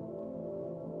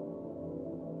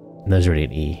 There's already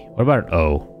an E. What about an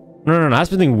O? No, that's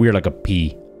something weird like a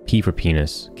P. P for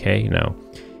penis. K? No.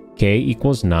 K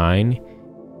equals 9.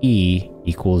 E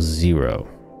equals 0.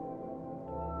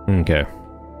 Okay. I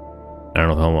don't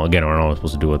know how... Again, I don't know what I'm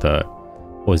supposed to do with that.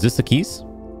 Oh, is this the keys?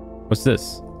 What's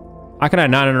this? How can I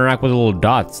not interact with the little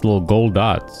dots? Little gold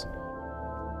dots?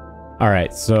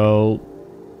 Alright, so...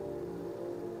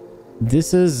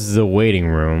 This is the waiting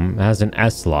room. It has an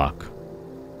S lock.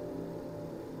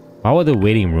 Why would the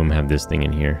waiting room have this thing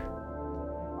in here?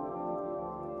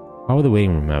 Why would the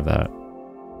waiting room have that?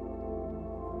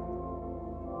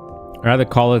 I'd rather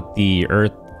call it the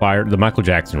Earth Fire... The Michael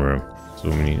Jackson room. That's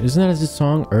what we need. Isn't that his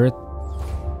song? Earth...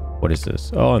 What is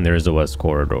this? Oh, and there's the West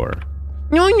Corridor.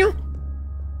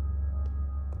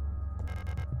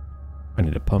 I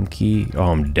need a pump key.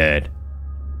 Oh, I'm dead.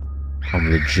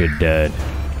 I'm legit dead.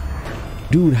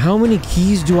 Dude, how many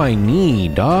keys do I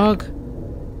need, dog?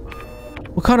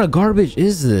 What kind of garbage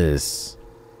is this?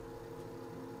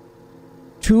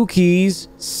 2 keys,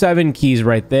 7 keys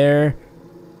right there.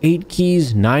 8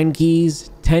 keys, 9 keys,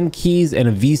 10 keys, and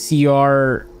a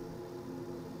VCR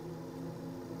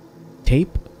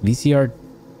tape? VCR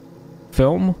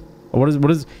film? What is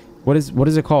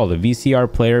it called? A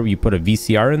VCR player? You put a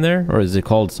VCR in there? Or is it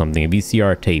called something? A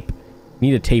VCR tape.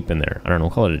 Need a tape in there. I don't know.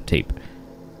 Call it a tape.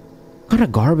 What kind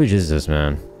of garbage is this,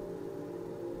 man?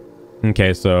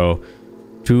 Okay, so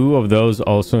 2 of those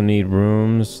also need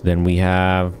rooms. Then we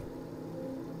have...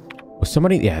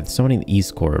 Somebody in the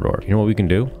east corridor. You know what we can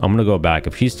do? I'm gonna go back.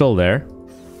 If she's still there,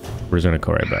 we're just gonna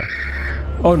go right back.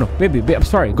 Oh no, baby, I'm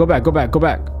sorry. Go back.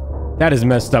 That is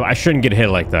messed up. I shouldn't get hit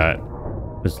like that.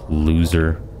 This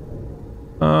loser.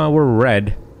 We're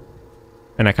red.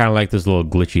 And I kind of like this little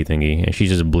glitchy thingy. And she's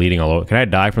just bleeding all over. Can I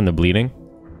die from the bleeding?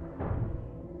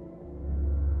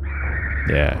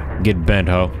 Yeah. Get bent,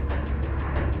 ho.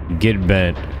 Get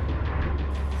bent.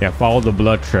 Yeah, follow the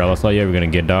blood trail. That's all you're ever gonna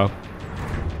get, dog.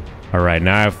 Alright,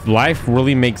 now if life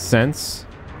really makes sense...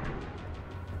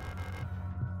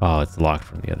 Oh, it's locked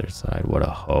from the other side. What a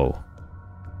hoe.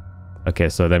 Okay,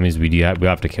 so that means we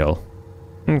have to kill.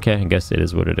 Okay, I guess it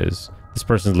is what it is. This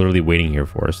person's literally waiting here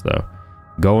for us, though.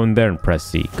 Go in there and press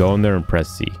C. Go in there and press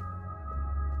C.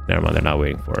 Never mind, they're not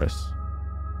waiting for us.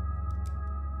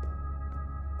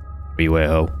 Where you at,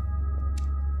 ho?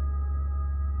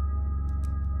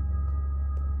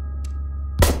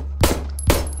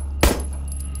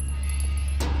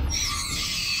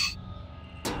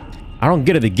 I don't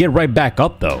get it. They get right back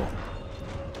up, though.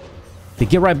 They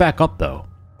get right back up, though.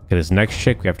 Okay, this next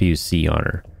chick, we have to use C on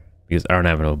her. Because I don't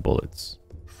have enough bullets.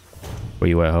 Where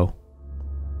you at, ho?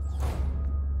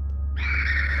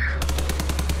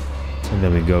 And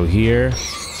then we go here.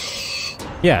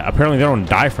 Yeah, apparently they don't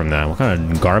die from that. What kind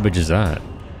of garbage is that?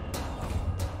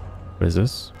 What is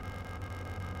this?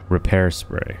 Repair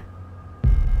spray.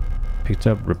 Picked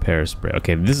up repair spray.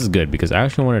 Okay, this is good because I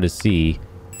actually wanted to see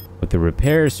with the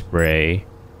repair spray.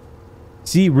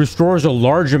 See, restores a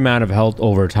large amount of health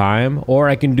over time, or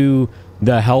I can do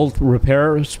the health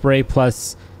repair spray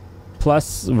plus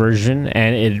version,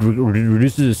 and it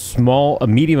reduces a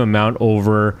medium amount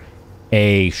over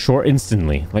a short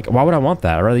instantly. Like, why would I want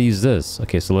that? I'd rather use this.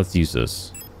 Okay, so let's use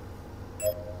this.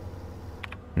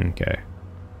 Okay.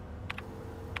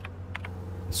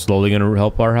 Slowly gonna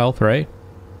help our health, right?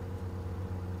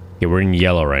 Okay, we're in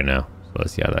yellow right now. So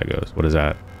let's see how that goes. What is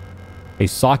that? A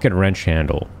socket wrench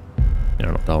handle. I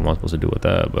don't know what the hell I'm supposed to do with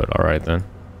that, but alright then.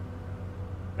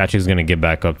 That chick's gonna get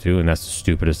back up too, and that's the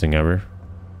stupidest thing ever.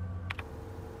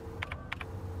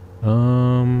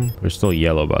 We're still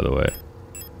yellow, by the way.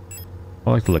 I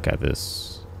like to look at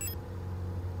this.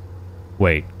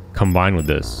 Wait, combine with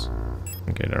this.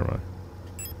 Okay, never mind.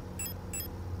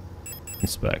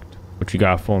 Inspect. What you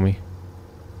got for me?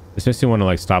 This makes me want to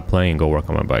like stop playing and go work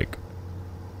on my bike.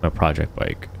 My project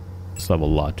bike. Still have a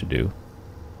lot to do.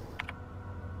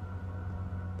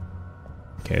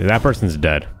 Okay, that person's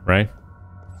dead, right?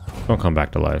 Don't come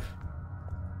back to life.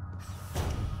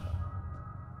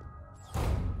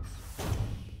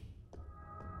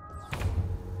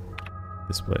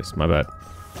 This place, my bad.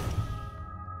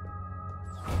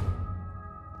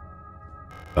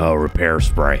 Oh, repair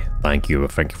spray. Thank you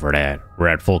for that. We're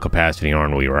at full capacity,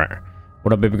 aren't we? Right?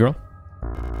 What up, baby girl?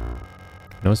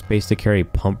 No space to carry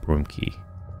pump room key.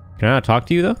 Can I not talk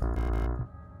to you though?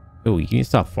 Oh, you need to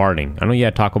stop farting. I know you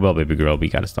had Taco Bell, baby girl, but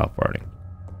you gotta stop farting.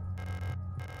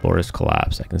 Floor is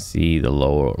collapsed. I can see the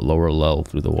lower level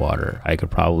through the water. I could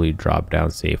probably drop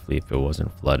down safely if it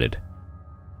wasn't flooded.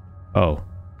 Oh.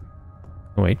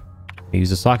 Oh, wait. I use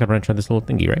a socket wrench on this little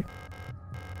thingy, right?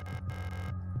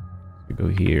 We go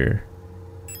here.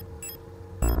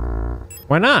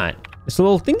 Why not? It's a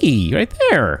little thingy right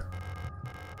there.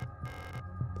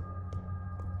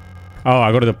 Oh,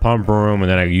 I go to the pump room and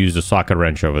then I use the socket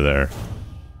wrench over there.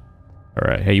 All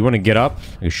right. Hey, you want to get up?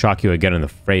 I can shock you again in the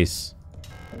face.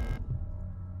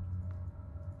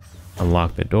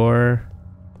 Unlock the door.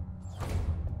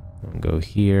 Go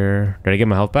here. Did I get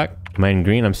my health back? Am I in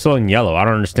green? I'm still in yellow. I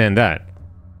don't understand that.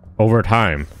 Over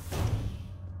time.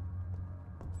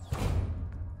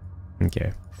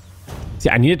 Okay. See,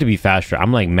 I need it to be faster.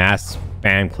 I'm like mass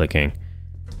spam clicking.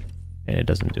 And it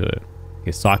doesn't do it.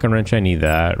 Okay, socket wrench, I need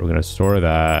that. We're going to store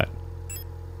that.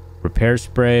 Repair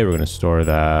spray, we're going to store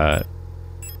that.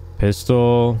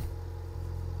 Pistol.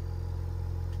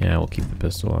 Yeah, we'll keep the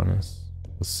pistol on us.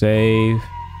 We'll save.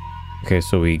 Okay,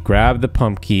 so we grab the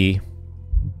pump key.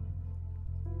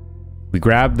 We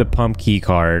grab the pump key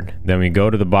card. Then we go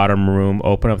to the bottom room,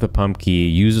 open up the pump key,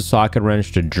 use a socket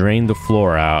wrench to drain the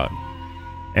floor out.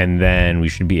 And then we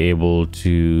should be able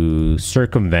to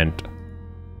circumvent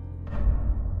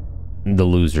the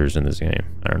losers in this game.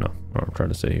 I don't know what I'm trying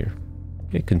to say here.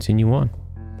 Okay, continue on.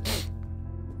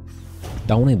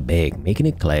 Don't it big, making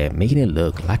it clear, making it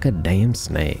look like a damn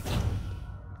snake.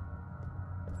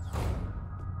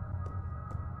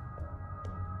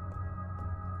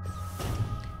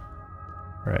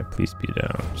 Alright, please be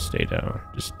down. Stay down.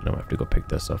 Just no, I have to go pick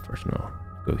this up first. No.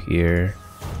 Go here.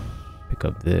 Pick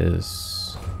up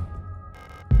this.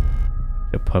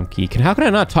 The pump key. How can I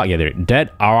not talk? Yeah, they're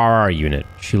dead RRR unit.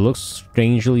 She looks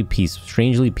strangely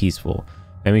peaceful.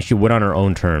 I mean, she went on her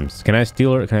own terms. Can I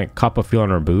steal her? Can I cop a feel on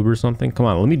her boob or something? Come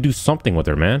on, let me do something with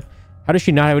her, man. How does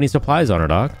she not have any supplies on her,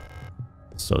 dog?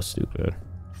 So stupid.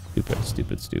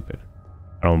 Stupid.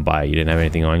 I don't buy it. You didn't have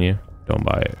anything on you? Don't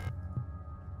buy it.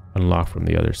 Unlock from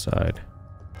the other side.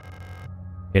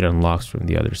 It unlocks from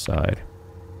the other side.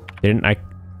 Didn't I?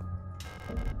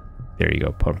 There you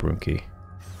go, pump room key.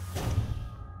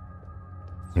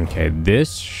 Okay,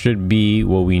 this should be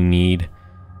what we need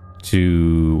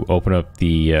to open up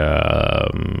the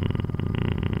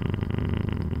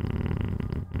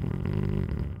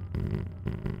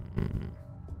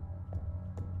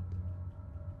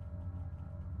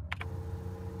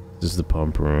this is the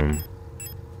pump room.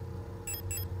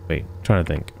 Wait, I'm trying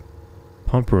to think.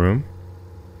 Pump room.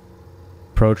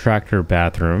 Protractor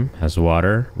bathroom has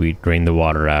water. We drain the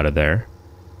water out of there.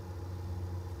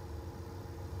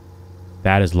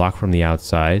 That is locked from the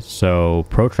outside. So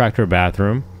protractor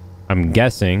bathroom. I'm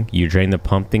guessing you drain the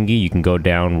pump thingy. You can go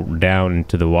down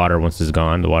into the water once it's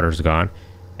gone. The water's gone,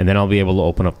 and then I'll be able to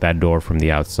open up that door from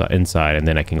the outside, inside, and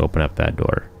then I can open up that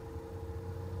door.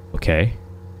 Okay.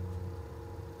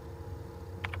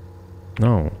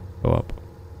 No, go up.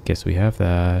 Guess we have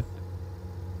that.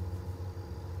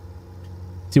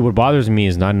 See, what bothers me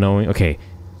is not knowing. Okay,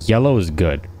 yellow is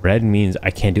good. Red means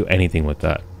I can't do anything with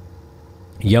that.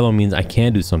 Yellow means I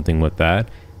can do something with that.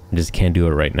 I just can't do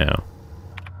it right now.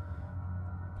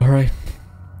 All right,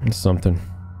 it's something.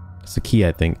 It's a key,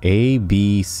 I think. A,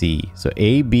 B, C. So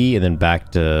A, B, and then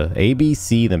back to A, B,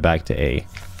 C, then back to A.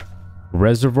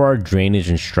 Reservoir drainage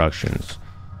instructions.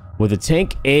 With the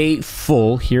tank A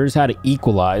full, here's how to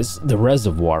equalize the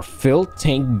reservoir. Fill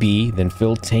tank B, then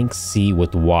fill tank C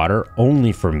with water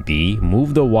only from B.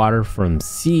 Move the water from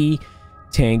C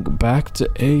tank back to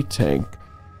A tank.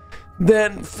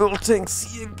 Then fill tank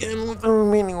C again with the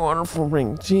remaining water from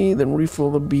tank G. Then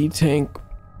refill the B tank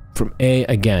from A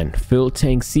again. Fill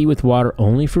tank C with water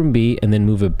only from B, and then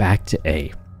move it back to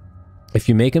A. If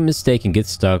you make a mistake and get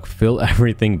stuck, fill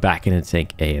everything back into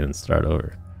tank A and then start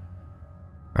over.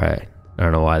 Alright, I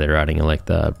don't know why they're writing it like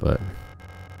that, but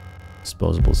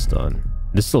disposable stun.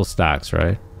 This still stacks,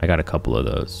 right? I got a couple of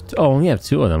those. Oh, I only have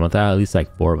 2 of them. I thought at least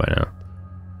like 4 by now.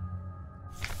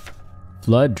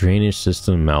 Flood drainage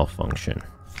system malfunction.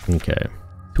 Okay.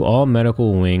 To all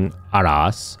medical wing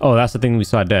ASUS. Oh, that's the thing we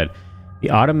saw dead.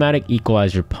 The automatic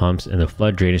equalizer pumps in the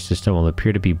flood drainage system will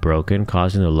appear to be broken,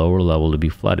 causing the lower level to be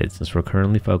flooded. Since we're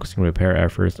currently focusing repair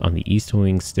efforts on the east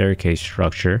wing staircase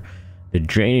structure, the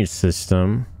drainage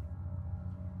system...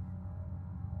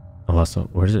 Also,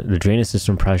 where is it? The drainage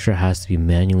system pressure has to be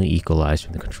manually equalized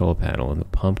from the control panel in the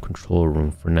pump control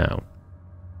room for now.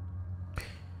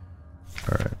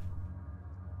 Alright.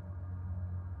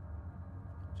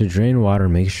 To drain water,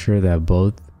 make sure that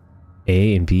both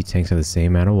A and B tanks have the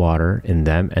same amount of water in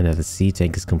them and that the C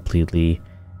tank is completely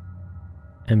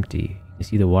empty. You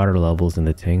see the water levels in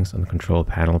the tanks on the control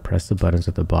panel. Press the buttons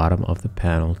at the bottom of the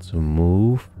panel to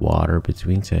move water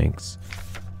between tanks.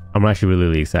 I'm actually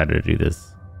really excited to do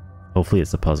this. Hopefully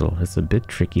it's a puzzle. It's a bit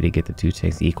tricky to get the 2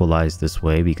 tanks equalized this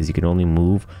way because you can only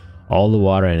move all the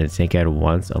water in a tank at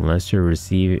once unless the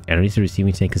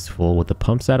receiving tank is full. With the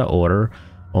pumps out of order,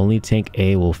 only tank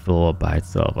A will fill up by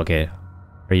itself. Okay,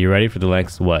 are you ready for the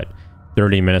next, what,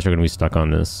 30 minutes we're gonna be stuck on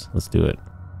this? Let's do it.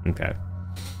 Okay.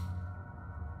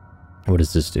 What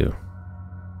does this do?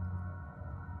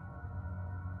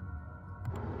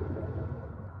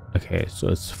 Okay, so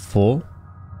it's full.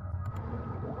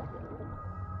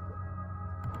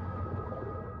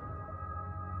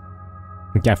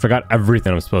 Okay, I forgot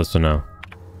everything I'm supposed to know.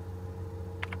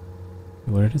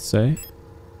 What did it say?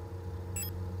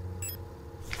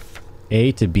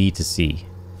 A to B to C.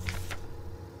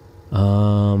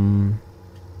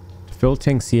 Fill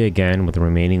tank C again with the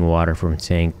remaining water from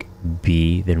tank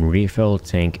B, then refill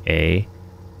tank A.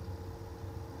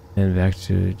 And back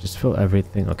to just fill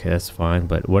everything. Okay, that's fine.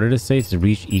 But what did it say? To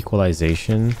reach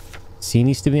equalization, C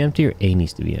needs to be empty or A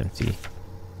needs to be empty?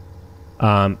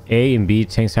 A and B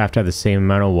tanks have to have the same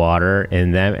amount of water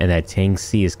in them, and that tank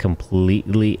C is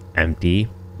completely empty.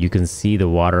 You can see the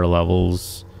water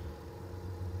levels.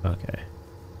 Okay,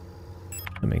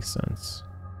 that makes sense.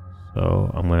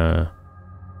 So I'm gonna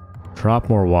drop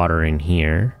more water in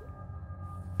here,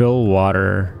 fill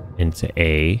water into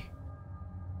A,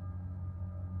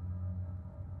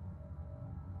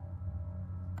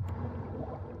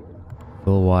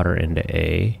 fill water into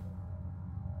A.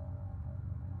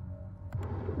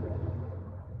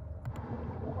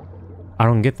 I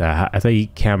don't get that. I thought you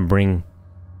can't bring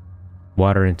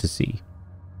water into C.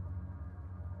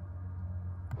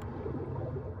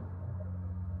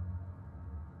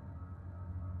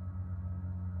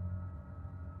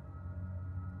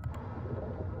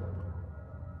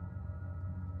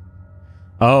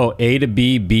 Oh, A to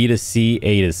B, B to C,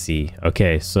 A to C.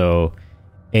 Okay, so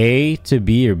A to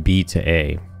B or B to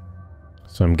A.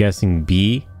 So I'm guessing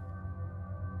B.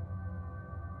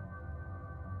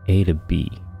 A to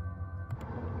B.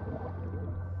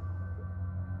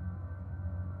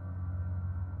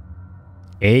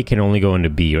 A can only go into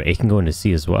B, or A can go into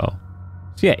C as well.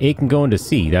 So yeah, A can go into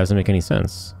C. That doesn't make any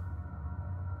sense.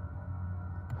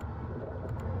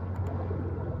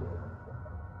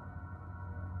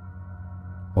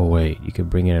 Oh wait, you could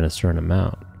bring it in a certain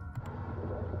amount.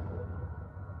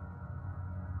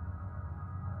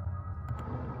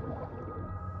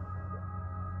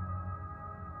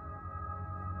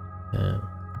 Yeah.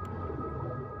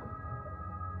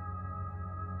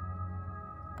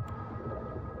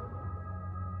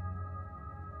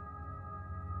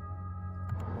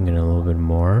 I'm getting a little bit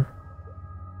more.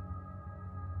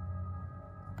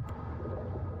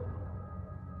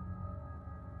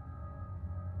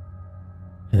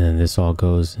 And then this all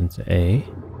goes into A.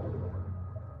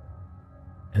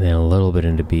 And then a little bit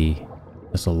into B.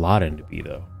 That's a lot into B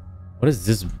though. What does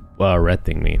this red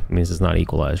thing mean? It means it's not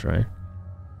equalized, right?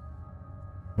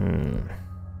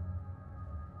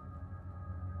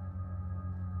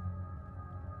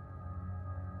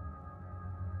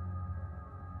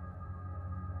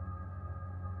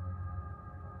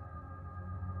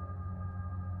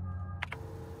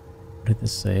 What did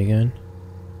this say again?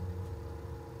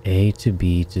 A to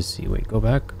B to C. Wait, go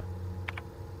back.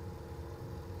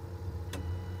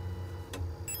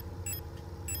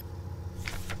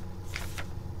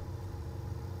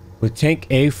 With tank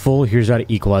A full, here's how to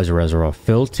equalize the reservoir.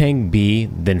 Fill tank B,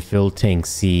 then fill tank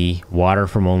C. Water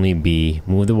from only B.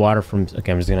 Move the water from...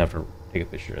 Okay, I'm just gonna have to take a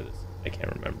picture of this. I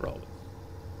can't remember all this.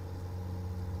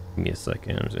 Give me a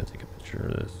second. I'm just gonna take a picture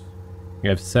of this. You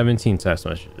have 17 text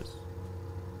messages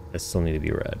that still need to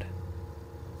be read.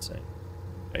 Insane.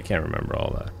 I can't remember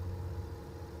all that.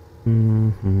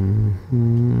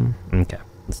 Okay,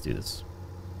 let's do this.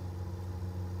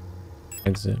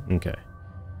 Exit. Okay.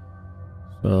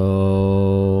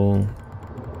 So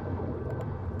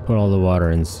put all the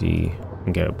water in C.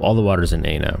 Okay, all the water's in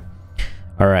A now.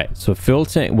 All right, so fill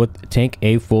tank with tank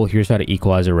A full. Here's how to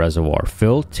equalize a reservoir.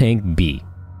 Fill tank B.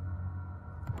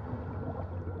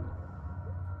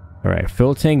 All right,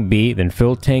 fill tank B, then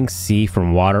fill tank C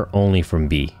from water only from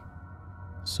B.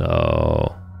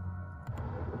 So,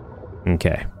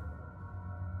 okay.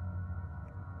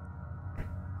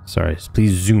 Sorry,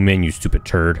 please zoom in, you stupid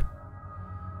turd.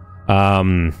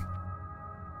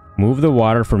 Move the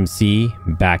water from C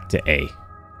back to A.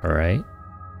 All right,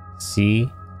 C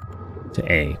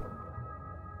to A.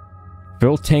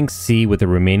 Fill tank C with the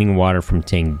remaining water from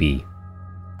tank B.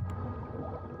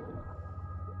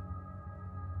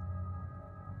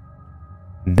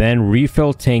 Then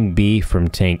refill tank B from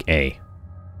tank A.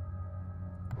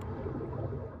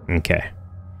 Okay.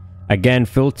 Again,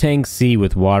 fill tank C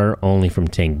with water only from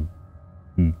tank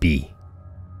B.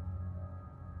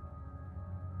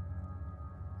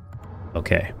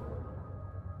 Okay.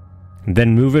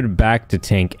 Then move it back to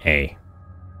tank A.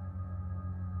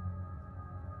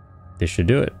 This should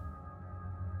do it.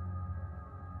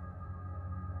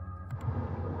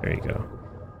 There you go.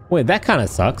 Wait, that kind of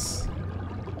sucks.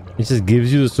 It just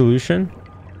gives you the solution?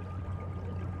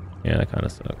 Yeah, that kind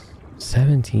of sucks.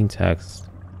 17 texts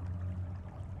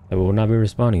that we will not be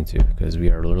responding to because we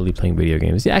are literally playing video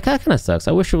games. Yeah, that kind of sucks.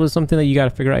 I wish it was something that you got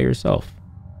to figure out yourself,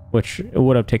 which it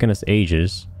would have taken us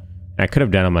ages. I could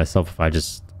have done it myself if I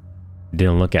just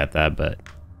didn't look at that, but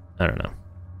I don't know.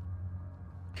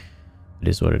 It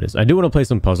is what it is. I do want to play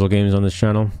some puzzle games on this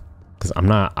channel because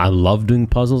I love doing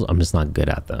puzzles. I'm just not good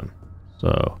at them.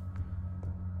 So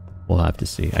we'll have to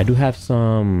see. I do have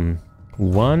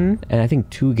one and I think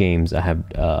 2 games I have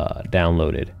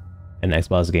downloaded in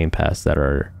Xbox Game Pass that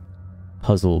are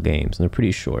puzzle games, and they're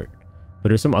pretty short. But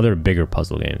there's some other bigger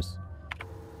puzzle games.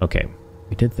 Okay,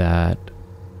 we did that.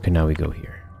 Okay, now we go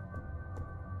here.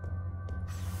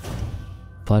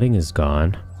 Flooding is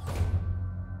gone.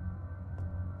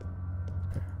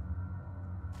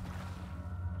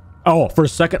 Oh, for a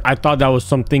second, I thought that was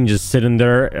something just sitting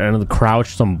there and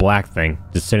crouched, some black thing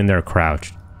just sitting there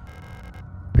crouched.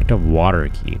 Picked up water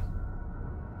key.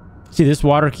 See, this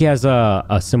water key has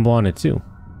a symbol on it too.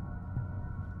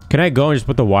 Can I go and just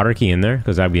put the water key in there?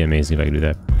 Because that'd be amazing if I could do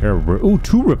that. Ooh,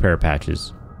 2 repair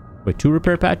patches. Wait, 2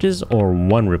 repair patches or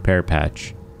 1 repair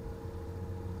patch?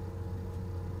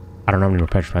 I don't know how many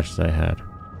repair patches I had.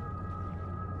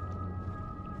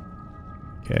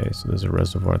 Okay, so there's a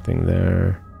reservoir thing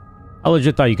there. I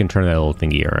legit thought you can turn that little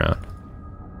thingy around.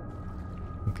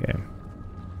 Okay.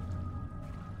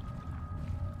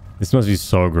 This must be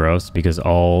so gross because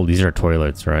all these are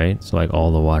toilets, right? So like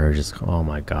all the water just, oh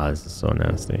my god, this is so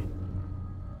nasty.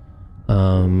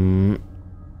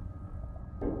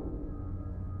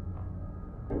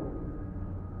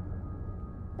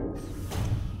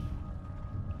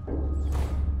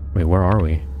 Wait, where are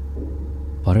we?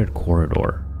 Flooded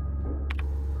corridor.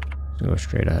 Let's go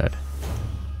straight ahead.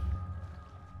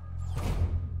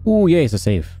 Ooh, yeah, it's a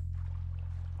safe.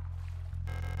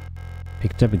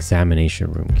 Picked up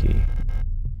examination room key.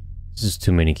 This is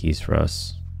too many keys for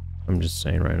us. I'm just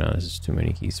saying right now, this is too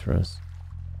many keys for us.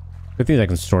 Good thing I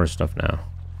can store stuff now.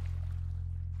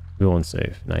 We won't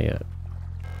save, not yet.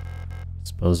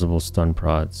 Disposable stun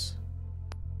prods.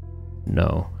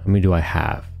 No. How many do I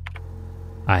have?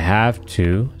 I have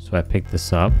 2, so I picked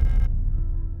this up.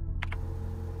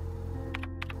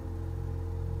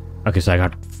 Okay, so I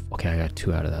got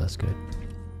 2 out of that. That's good.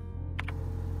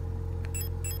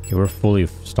 Okay, we're fully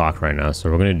stocked right now. So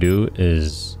what we're gonna do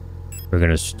is we're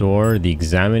gonna store the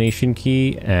examination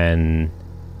key and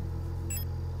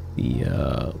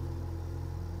the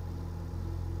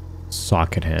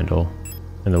socket handle,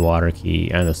 and the water key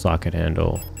and the socket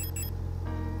handle.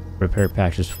 Repair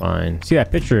patch is fine. See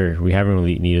that picture? We haven't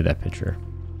really needed that picture,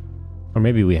 or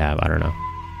maybe we have. I don't know.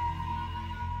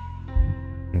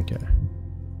 Okay.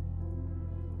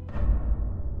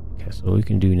 Okay, so what we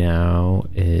can do now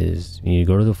is we need to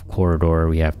go to the corridor.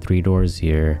 We have 3 doors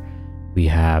here. We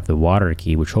have the water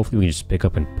key, which hopefully we can just pick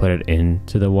up and put it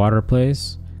into the water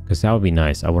place, because that would be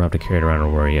nice. I wouldn't have to carry it around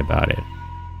and worry about it.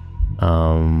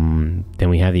 Then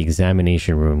we have the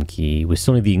examination room key. We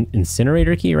still need the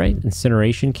incinerator key, right?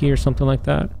 Incineration key or something like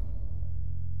that.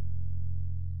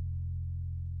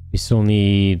 We still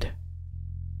need...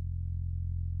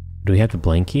 Do we have the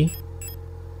blank key?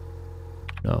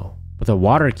 No. But the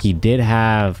water key did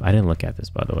have... I didn't look at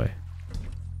this, by the way.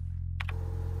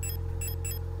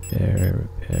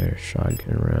 Repair,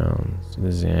 shotgun rounds,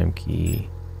 exam key,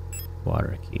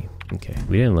 water key. Okay,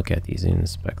 we didn't look at these and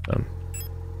inspect them.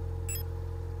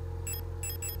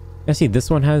 I see this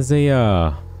one has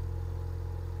a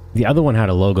the other one had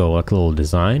a logo, like a little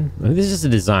design. I mean, this is just a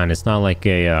design. It's not like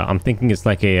a I'm thinking it's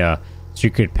like a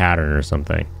secret pattern or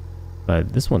something,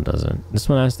 but this one doesn't. This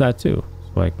one has that too.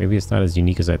 So like maybe it's not as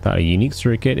unique as I thought. A unique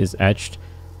circuit is etched.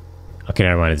 Okay,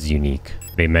 never mind, it's unique.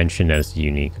 They mentioned that it's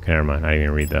unique. Okay, never mind, I didn't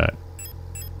even read that.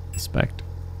 Inspect.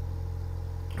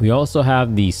 We also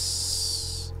have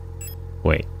these...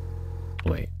 Wait.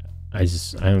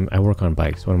 I work on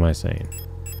bikes. What am I saying?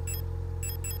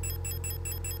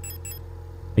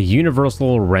 A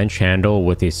universal wrench handle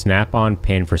with a snap-on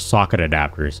pin for socket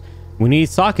adapters. We need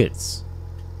sockets.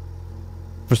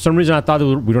 For some reason, I thought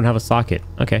that we don't have a socket.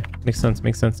 Okay, makes sense,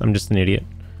 makes sense. I'm just an idiot.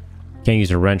 Can't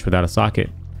use a wrench without a socket.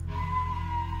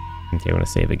 Okay, I'm gonna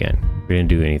save again. We didn't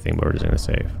do anything, but we're just gonna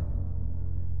save.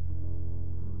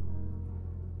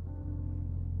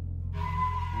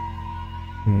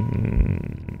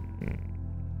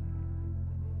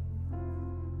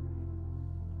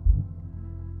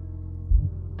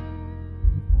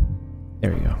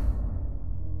 There we go.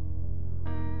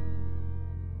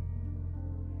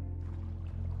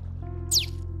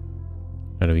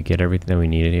 How do we get everything that we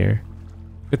needed here?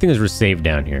 Good thing is we're saved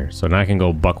down here, so now I can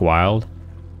go buck wild.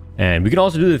 And we can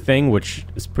also do the thing, which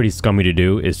is pretty scummy to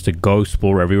do, is to go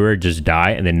explore everywhere, just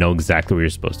die, and then know exactly where you're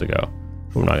supposed to go.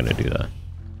 But we're not going to do that.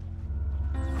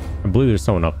 I believe there's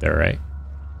someone up there, right?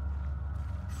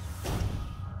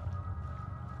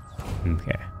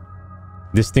 Okay.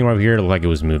 This thing right here looked like it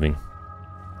was moving.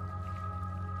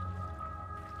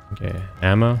 Okay,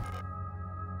 ammo.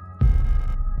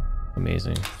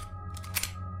 Amazing.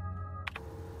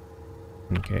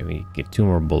 Okay, we get 2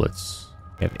 more bullets.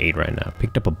 We have 8 right now.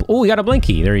 Picked up a... Oh, we got a blank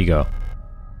key. There you go.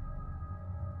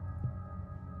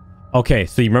 Okay,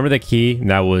 so you remember the key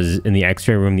that was in the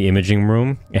x-ray room, the imaging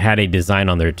room? It had a design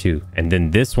on there too. And then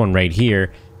this one right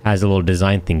here has a little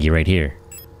design thingy right here.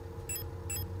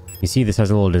 You see, this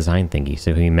has a little design thingy.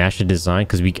 So if we mash the design,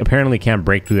 because we apparently can't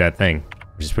break through that thing,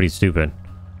 which is pretty stupid.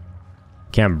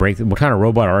 Can't break... What kind of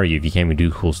robot are you if you can't even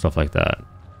do cool stuff like that?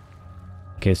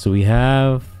 Okay, so we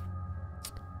have...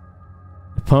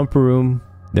 the pump room.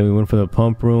 Then we went for the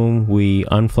pump room. We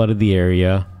unflooded the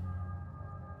area.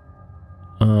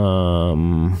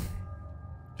 Trying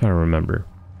to remember.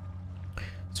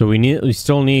 So we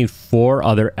still need 4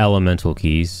 other elemental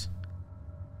keys.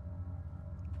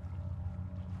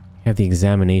 We have the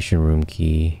examination room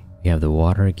key. We have the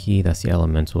water key. That's the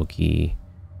elemental key.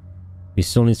 We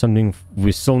still need something.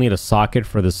 We still need a socket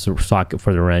for the socket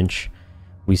for the wrench.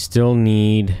 We still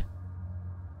need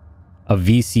a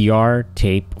VCR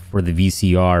tape for the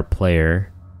VCR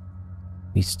player.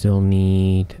 We still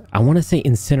need... I want to say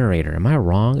incinerator. Am I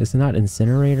wrong? Is it not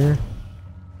incinerator?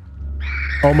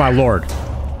 Oh my lord.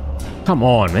 Come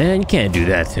on, man. You can't do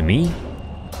that to me.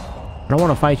 I don't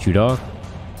want to fight you, dog.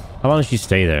 How long does you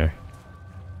stay there?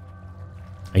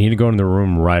 I need to go in the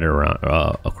room right around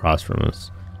across from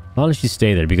us. Why don't she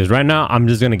stay there? Because right now I'm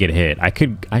just gonna get hit.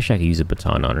 Actually I could use a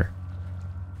baton on her.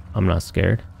 I'm not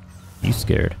scared. You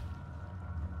scared?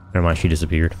 Never mind, she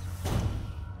disappeared.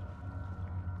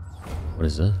 What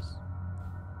is this?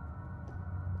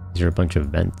 These are a bunch of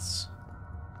vents.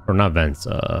 Or not vents,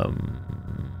 oh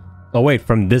wait,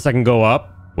 from this I can go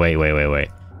up? Wait.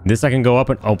 This I can go up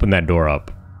and open that door up.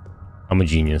 I'm a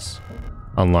genius.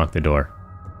 Unlock the door.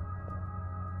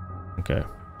 Okay.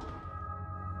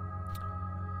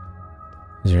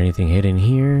 Is there anything hidden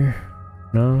here?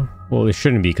 No? Well, it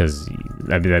shouldn't be, because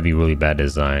that'd be really bad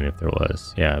design if there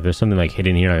was. Yeah, if there's something like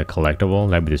hidden here, like a collectible,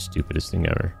 that'd be the stupidest thing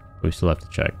ever. But we still have to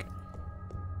check.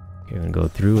 Okay, I'm gonna go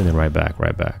through and then right back.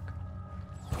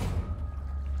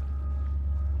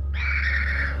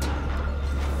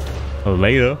 Oh,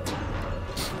 later.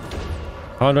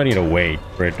 How long do I need to wait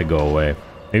for it to go away?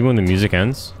 Maybe when the music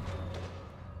ends?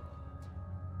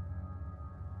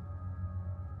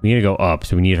 We need to go up,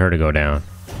 so we need her to go down.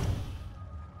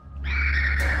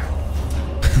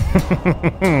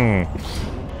 I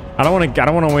don't want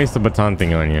to waste the baton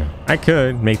thing on you. I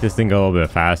could make this thing go a little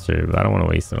bit faster, but I don't want to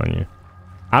waste it on you.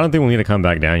 I don't think we'll need to come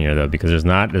back down here though, because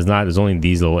there's only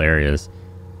these little areas.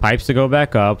 Pipes to go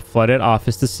back up, flooded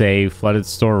office to save, flooded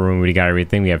storeroom. We got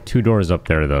everything. We have 2 doors up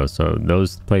there though, so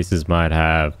those places might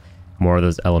have more of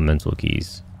those elemental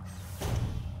keys.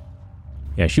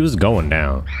 Yeah, she was going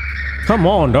down. Come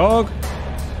on, dog.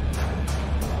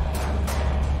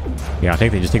 Yeah,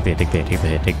 take the hit.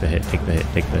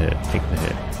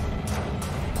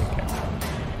 Okay.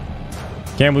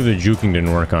 Can't believe the juking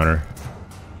didn't work on her.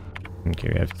 Okay,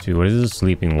 we have 2. What is this?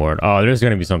 Sleeping ward. Oh, there's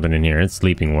gonna be something in here. It's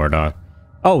sleeping ward, dog.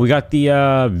 Oh, we got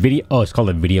the video. Oh, it's called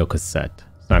a video cassette.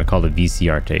 It's not called a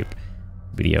VCR tape.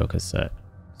 Video cassette.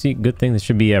 See, good thing. This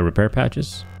should be repair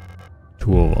patches.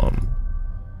 2 of them.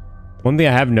 One thing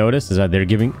I have noticed is that they're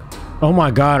giving... Oh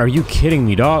my god, are you kidding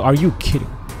me, dog? Are you kidding?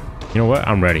 You know what?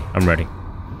 I'm ready.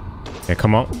 Okay,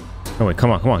 come on. Oh wait,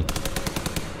 come on.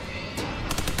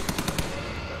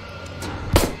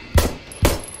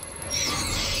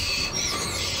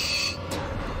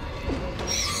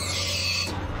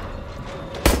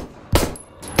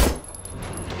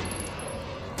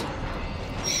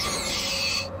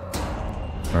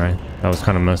 Alright, that was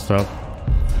kind of messed up.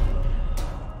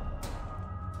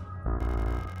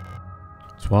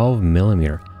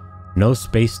 12mm. No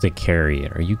space to carry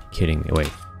it. Are you kidding me? Wait,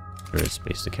 there is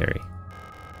space to carry.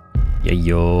 Yeah,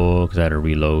 yo, because I had to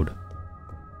reload.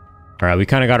 Alright, we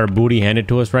kind of got our booty handed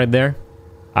to us right there.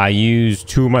 I used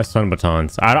 2 of my stun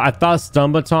batons. I thought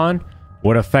stun baton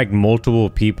would affect multiple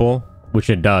people, which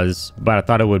it does, but I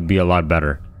thought it would be a lot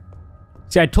better.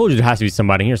 See, I told you there has to be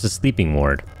somebody here. It's a sleeping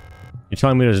ward. You're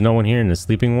telling me there's no one here in the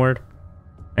sleeping ward?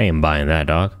 I ain't buying that,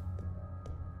 dog.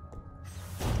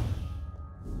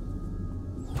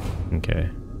 Okay.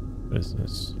 What is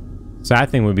this? Sad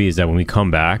thing would be is that when we come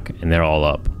back and they're all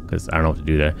up, because I don't know what to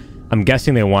do there. I'm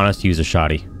guessing they want us to use a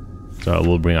shotty. So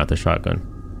we'll bring out the shotgun.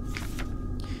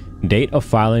 Date of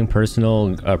filing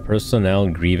personnel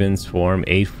grievance form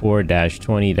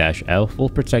 84-20-L. Full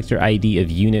protector ID of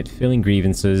unit filling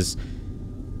grievances.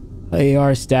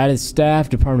 AR status staff,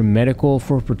 Department of Medical,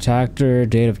 for protector,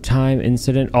 date of time,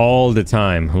 incident, all the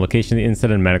time. Location of the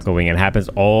incident, medical wing. It happens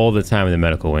all the time in the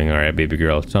medical wing. All right, baby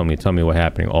girl, tell me what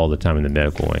happening all the time in the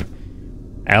medical wing.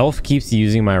 Elf keeps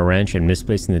using my wrench and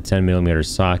misplacing the 10mm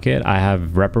socket. I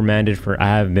have been reprimanded for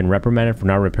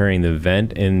not repairing the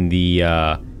vent in the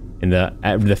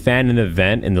fan in the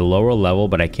vent in the lower level,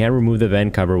 but I can't remove the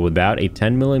vent cover without a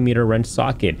 10mm wrench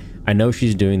socket. I know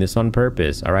she's doing this on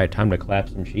purpose. All right, time to clap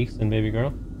some cheeks then, baby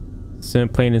girl.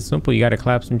 Plain and simple, you gotta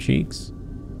clap some cheeks.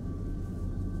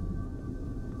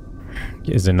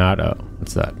 Is it not? Oh,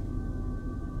 what's that?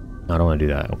 I don't want to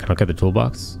do that. Can I look at the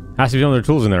toolbox? Has to be some other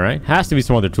tools in there, right? Has to be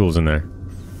some other tools in there.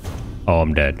 Oh,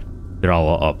 I'm dead. They're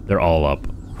all up. They're all up.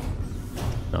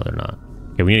 No, they're not.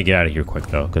 Okay, we need to get out of here quick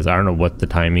though, because I don't know what the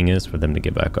timing is for them to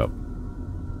get back up.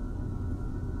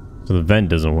 So the vent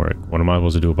doesn't work. What am I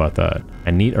supposed to do about that?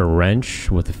 I need a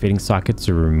wrench with a fitting socket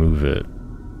to remove it.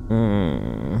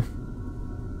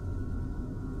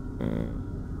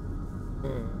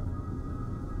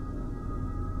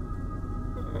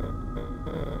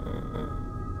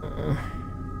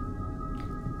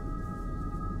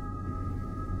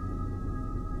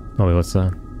 Oh wait, what's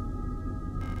that?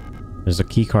 There's a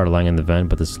key card lying in the vent,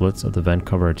 but the slits of the vent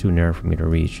cover are too narrow for me to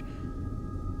reach.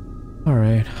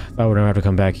 Alright, thought we're gonna have to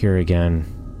come back here again.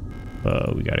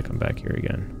 We gotta come back here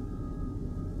again.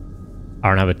 I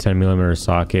don't have a 10mm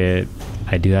socket.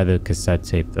 I do have the cassette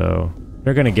tape though.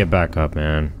 They're gonna get back up,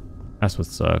 man. That's what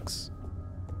sucks.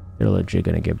 They're legit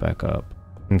gonna get back up.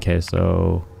 Okay,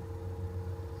 so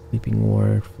Sleeping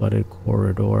ward, flooded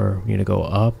corridor. We need to go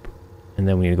up. And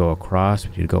then we need to go across.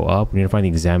 We need to go up. We need to find the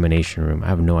examination room. I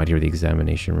have no idea where the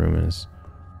examination room is.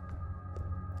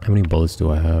 How many bullets do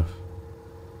I have?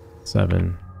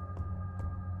 7.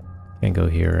 Can't go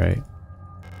here, right?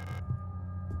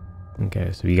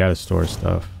 Okay, so you gotta store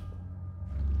stuff.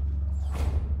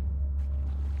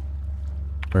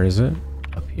 Where is it?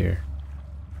 Up here.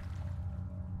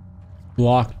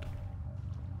 Blocked.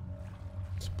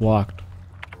 It's blocked.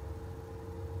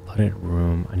 Flooded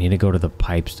room. I need to go to the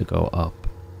pipes to go up.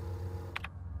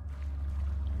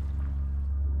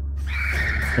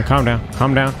 Oh, calm down.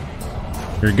 Calm down.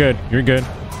 You're good. You're good.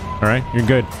 All right. You're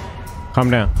good. Calm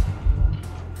down.